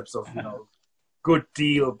concepts of good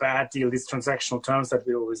deal, bad deal, these transactional terms that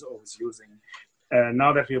we're always using.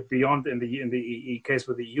 Now that we're beyond in the case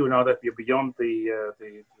with the EU, now that we're beyond the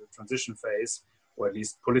transition phase, or at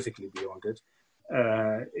least politically beyond it,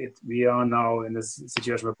 we are now in a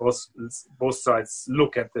situation where both sides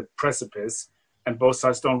look at the precipice, and both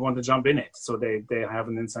sides don't want to jump in it. So they have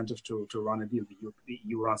an incentive to run a deal. The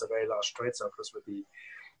EU runs a very large trade surplus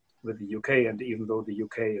with the UK, and even though the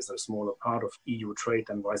UK is a smaller part of EU trade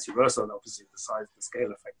and vice versa, and obviously the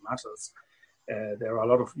scale effect matters. There are a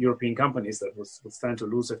lot of European companies that would stand to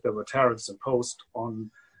lose if there were tariffs imposed on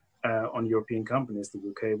European companies. The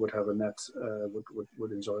UK would have a net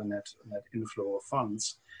would enjoy a net inflow of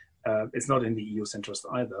funds. It's not in the EU's interest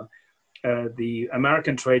either. The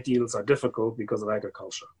American trade deals are difficult because of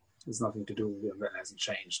agriculture. There's nothing to do with it. That hasn't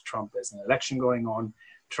changed. There's an election going on.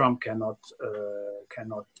 Trump cannot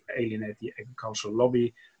alienate the agricultural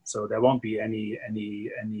lobby, so there won't be any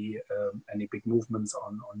big movements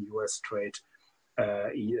on U.S. trade,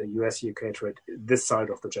 U.S.-UK trade this side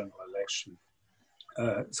of the general election.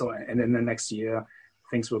 And in the next year,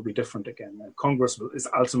 things will be different again. Congress is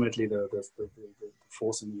ultimately the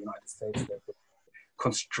force in the United States that will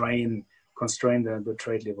constrain the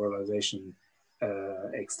trade liberalization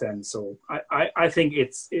extent. So I think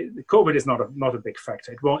COVID is not a big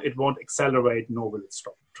factor. It won't accelerate, nor will it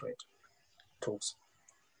stop trade talks.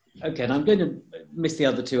 Okay, and I'm going to miss the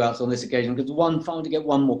other two out on this occasion because I want to get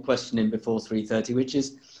one more question in before 3:30, which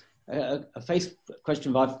is a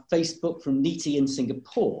question via Facebook from Niti in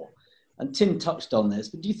Singapore. And Tim touched on this,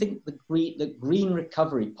 but do you think the green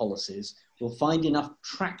recovery policies will find enough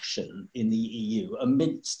traction in the EU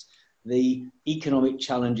amidst the economic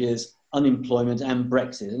challenges, unemployment and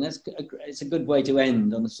Brexit? And it's a good way to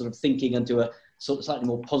end on sort of thinking into a sort of slightly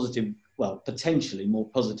more positive, well, potentially more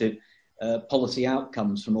positive policy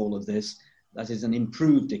outcomes from all of this. That is an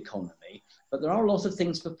improved economy. But there are a lot of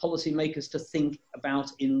things for policymakers to think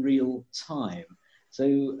about in real time.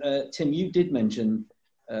 So, Tim, you did mention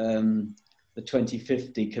the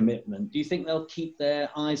 2050 commitment. Do you think they'll keep their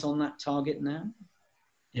eyes on that target now?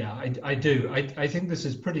 Yeah, I do. I think this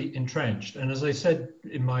is pretty entrenched. And as I said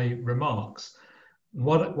in my remarks,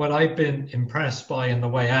 what I've been impressed by in the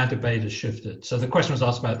way our debate has shifted, so the question was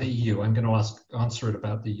asked about the EU, I'm going to answer it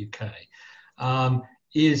about the UK,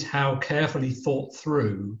 is how carefully thought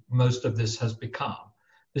through most of this has become.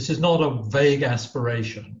 This is not a vague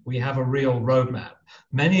aspiration. We have a real roadmap.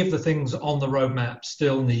 Many of the things on the roadmap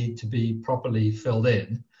still need to be properly filled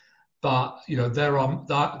in, but there are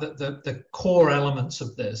the core elements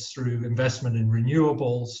of this through investment in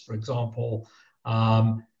renewables, for example,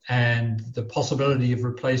 and the possibility of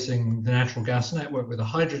replacing the natural gas network with a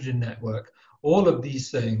hydrogen network. All of these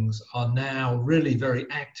things are now really very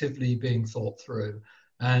actively being thought through.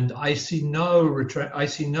 And I see no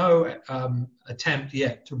attempt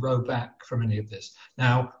yet to row back from any of this.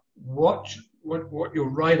 Now, what you're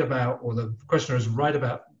right about, or the questioner is right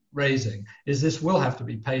about raising, is this will have to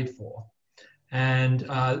be paid for. And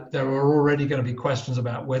there are already going to be questions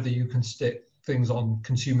about whether you can stick things on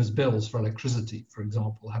consumers' bills for electricity, for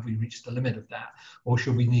example. Have we reached the limit of that? Or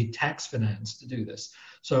should we need tax finance to do this?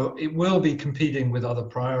 So it will be competing with other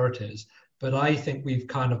priorities. But I think we've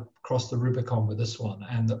kind of crossed the Rubicon with this one,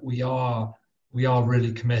 and that we are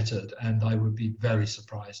really committed, and I would be very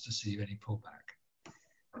surprised to see any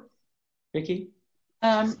pullback. Vicky?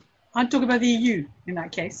 I'd talk about the EU in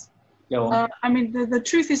that case. Go on. I mean, the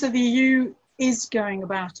truth is that the EU is going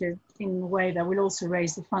about it in a way that will also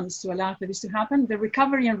raise the funds to allow for this to happen. The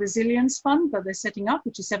Recovery and Resilience Fund that they're setting up,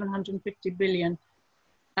 which is 750 billion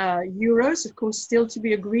euros, of course, still to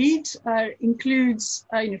be agreed, includes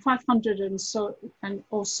 500 and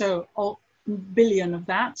also billion of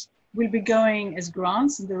that will be going as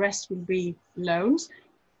grants, and the rest will be loans.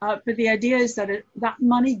 But the idea is that that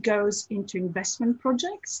money goes into investment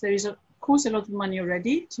projects. There is, of course, a lot of money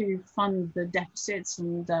already to fund the deficits,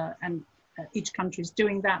 and each country is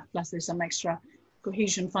doing that. Plus, there's some extra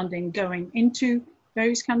cohesion funding going into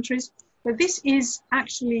various countries. But this is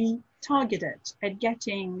actually targeted at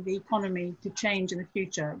getting the economy to change in the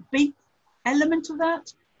future. Big element of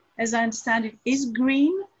that, as I understand it, is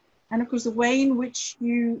green. And of course, the way in which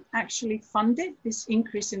you actually fund it, this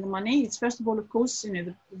increase in the money, it's first of all, of course,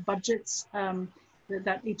 the budgets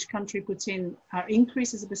that each country puts in are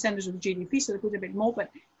increased as a percentage of the GDP, so they put a bit more, but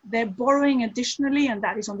they're borrowing additionally, and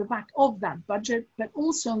that is on the back of that budget, but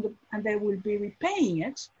also and they will be repaying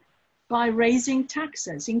it by raising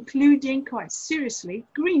taxes, including, quite seriously,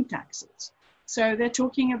 green taxes. So they're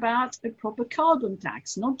talking about a proper carbon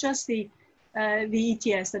tax, not just the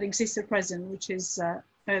ETS that exists at present, which is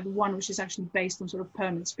the one which is actually based on sort of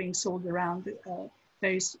permits being sold around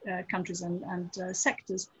various countries and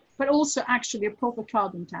sectors, but also actually a proper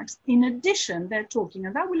carbon tax. In addition, they're talking,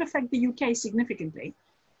 and that will affect the UK significantly,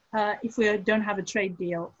 if we don't have a trade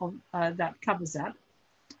deal that covers that.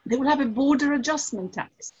 They will have a border adjustment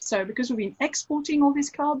tax. So because we've been exporting all this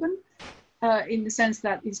carbon in the sense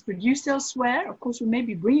that it's produced elsewhere, of course, we may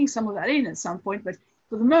be bringing some of that in at some point, but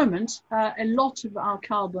for the moment, a lot of our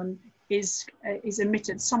carbon is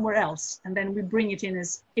emitted somewhere else, and then we bring it in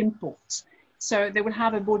as imports. So they will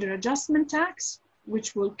have a border adjustment tax,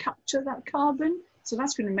 which will capture that carbon. So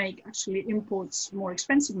that's going to make actually imports more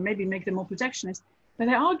expensive, and maybe make them more protectionist. But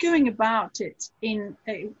they are going about it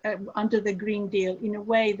under the Green Deal in a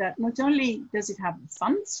way that not only does it have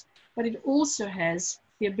funds, but it also has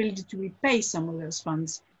the ability to repay some of those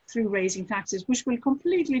funds through raising taxes, which will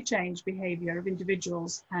completely change behavior of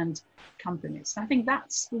individuals and companies. I think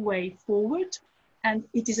that's the way forward. And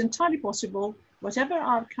it is entirely possible, whatever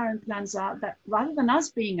our current plans are, that rather than us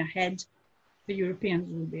being ahead, the Europeans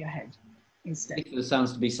will be ahead instead. I think there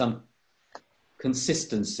sounds to be some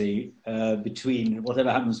consistency between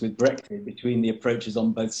whatever happens with Brexit, between the approaches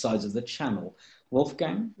on both sides of the channel.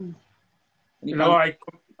 Wolfgang? No, I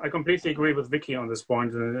completely agree with Vicky on this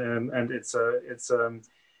point, and it's the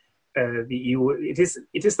EU.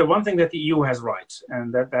 It is the one thing that the EU has right,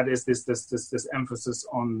 and that is this emphasis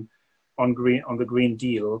on the Green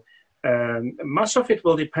Deal. Much of it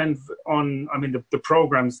will depend on, I mean, the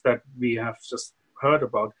programs that we have just heard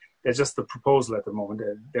about. They're just the proposal at the moment.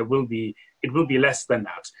 It will be less than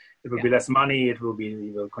that. It will be less money.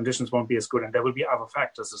 The conditions won't be as good, and there will be other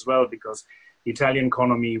factors as well, because the Italian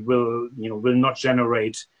economy will not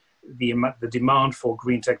generate the demand for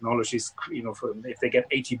green technologies. If they get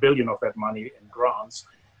 80 billion of that money in grants,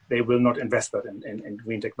 they will not invest that in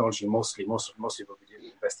green technology. Mostly will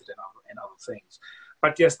be invested in other things.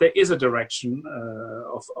 But yes, there is a direction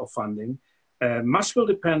of funding. Much will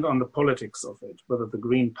depend on the politics of it, whether the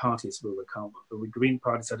Green parties will recover. The Green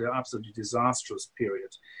parties had an absolutely disastrous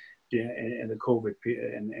period in the COVID.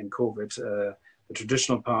 The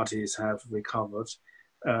traditional parties have recovered.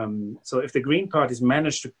 So if the Green parties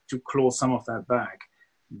manage to claw some of that back,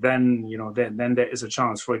 then there is a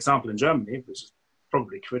chance. For example, in Germany, which is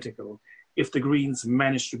probably critical, if the Greens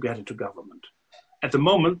manage to get into government. At the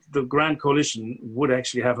moment, the Grand Coalition would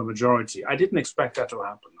actually have a majority. I didn't expect that to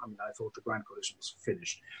happen. I mean, I thought the Grand Coalition was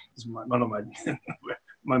finished. This is one of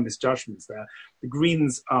my misjudgments there. The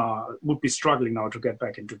Greens would be struggling now to get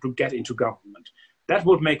into government. That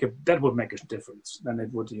would make a difference. Then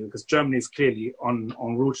it would, because Germany is clearly on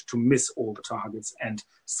route to miss all the targets and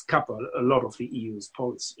scupper a lot of the EU's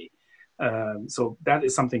policy. So that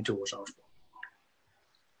is something to watch out for.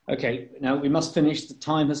 Okay, now we must finish. The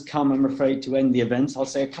time has come, I'm afraid, to end the event. I'll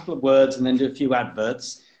say a couple of words and then do a few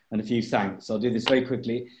adverts and a few thanks. I'll do this very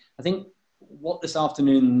quickly. I think what this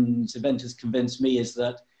afternoon's event has convinced me is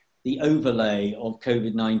that the overlay of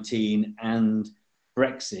COVID-19 and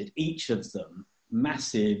Brexit, each of them,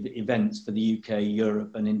 massive events for the UK,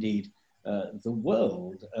 Europe, and indeed the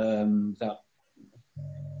world,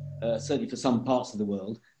 certainly for some parts of the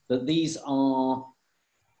world, that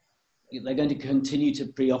they're going to continue to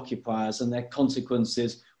preoccupy us, and their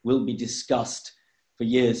consequences will be discussed for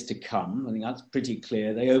years to come. I think that's pretty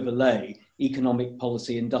clear. They overlay economic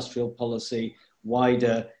policy, industrial policy,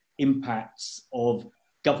 wider impacts of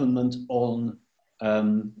government on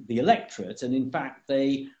the electorate. And in fact,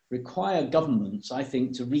 they require governments, I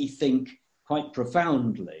think, to rethink quite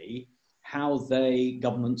profoundly how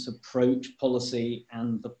governments approach policy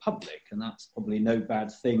and the public. And that's probably no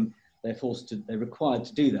bad thing. They're required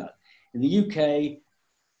to do that. In the UK,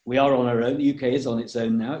 we are on our own. The UK is on its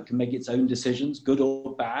own now. It can make its own decisions, good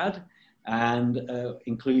or bad, and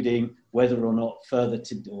including whether or not further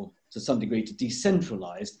or to some degree to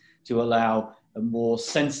decentralise, to allow a more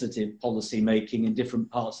sensitive policy making in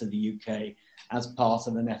different parts of the UK as part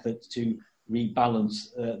of an effort to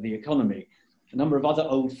rebalance the economy. A number of other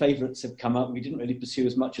old favourites have come up. We didn't really pursue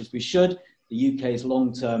as much as we should. The UK's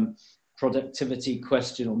long-term productivity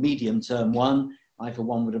question, or medium-term one. I, for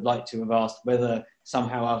one, would have liked to have asked whether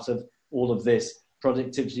somehow out of all of this,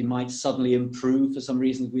 productivity might suddenly improve for some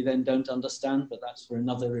reasons we then don't understand, but that's for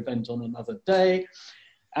another event on another day.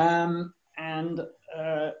 That's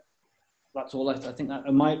all I think.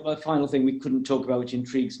 My final thing we couldn't talk about, which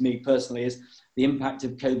intrigues me personally, is the impact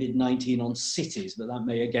of COVID-19 on cities, but that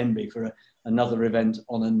may again be for another event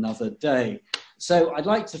on another day. So I'd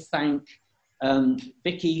like to thank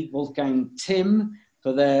Vicky, Wolfgang, Tim,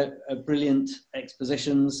 for their brilliant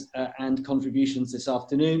expositions and contributions this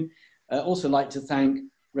afternoon. Also like to thank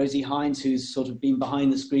Rosie Hines, who's sort of been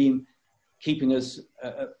behind the screen, keeping us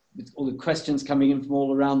with all the questions coming in from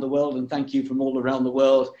all around the world. And thank you from all around the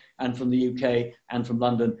world and from the UK and from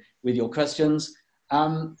London with your questions.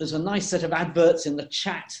 There's a nice set of adverts in the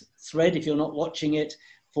chat thread, if you're not watching it,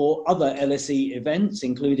 for other LSE events,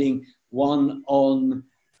 including one on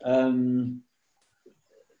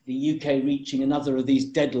the UK reaching another of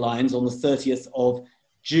these deadlines on the 30th of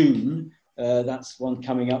June. That's one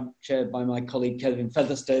coming up, chaired by my colleague Kelvin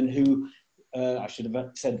Featherstone, who I should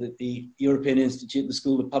have said that the European Institute, the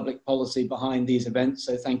School of Public Policy behind these events.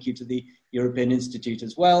 So thank you to the European Institute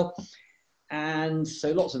as well. And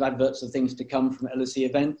so lots of adverts of things to come from LSE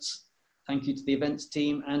events. Thank you to the events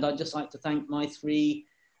team. And I'd just like to thank my three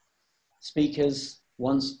speakers.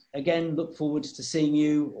 Once again, look forward to seeing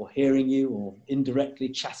you or hearing you or indirectly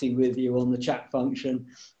chatting with you on the chat function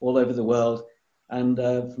all over the world. And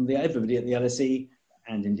from everybody at the LSE,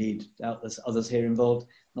 and indeed doubtless others here involved,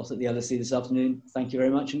 not at the LSE this afternoon, thank you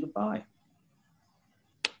very much and goodbye.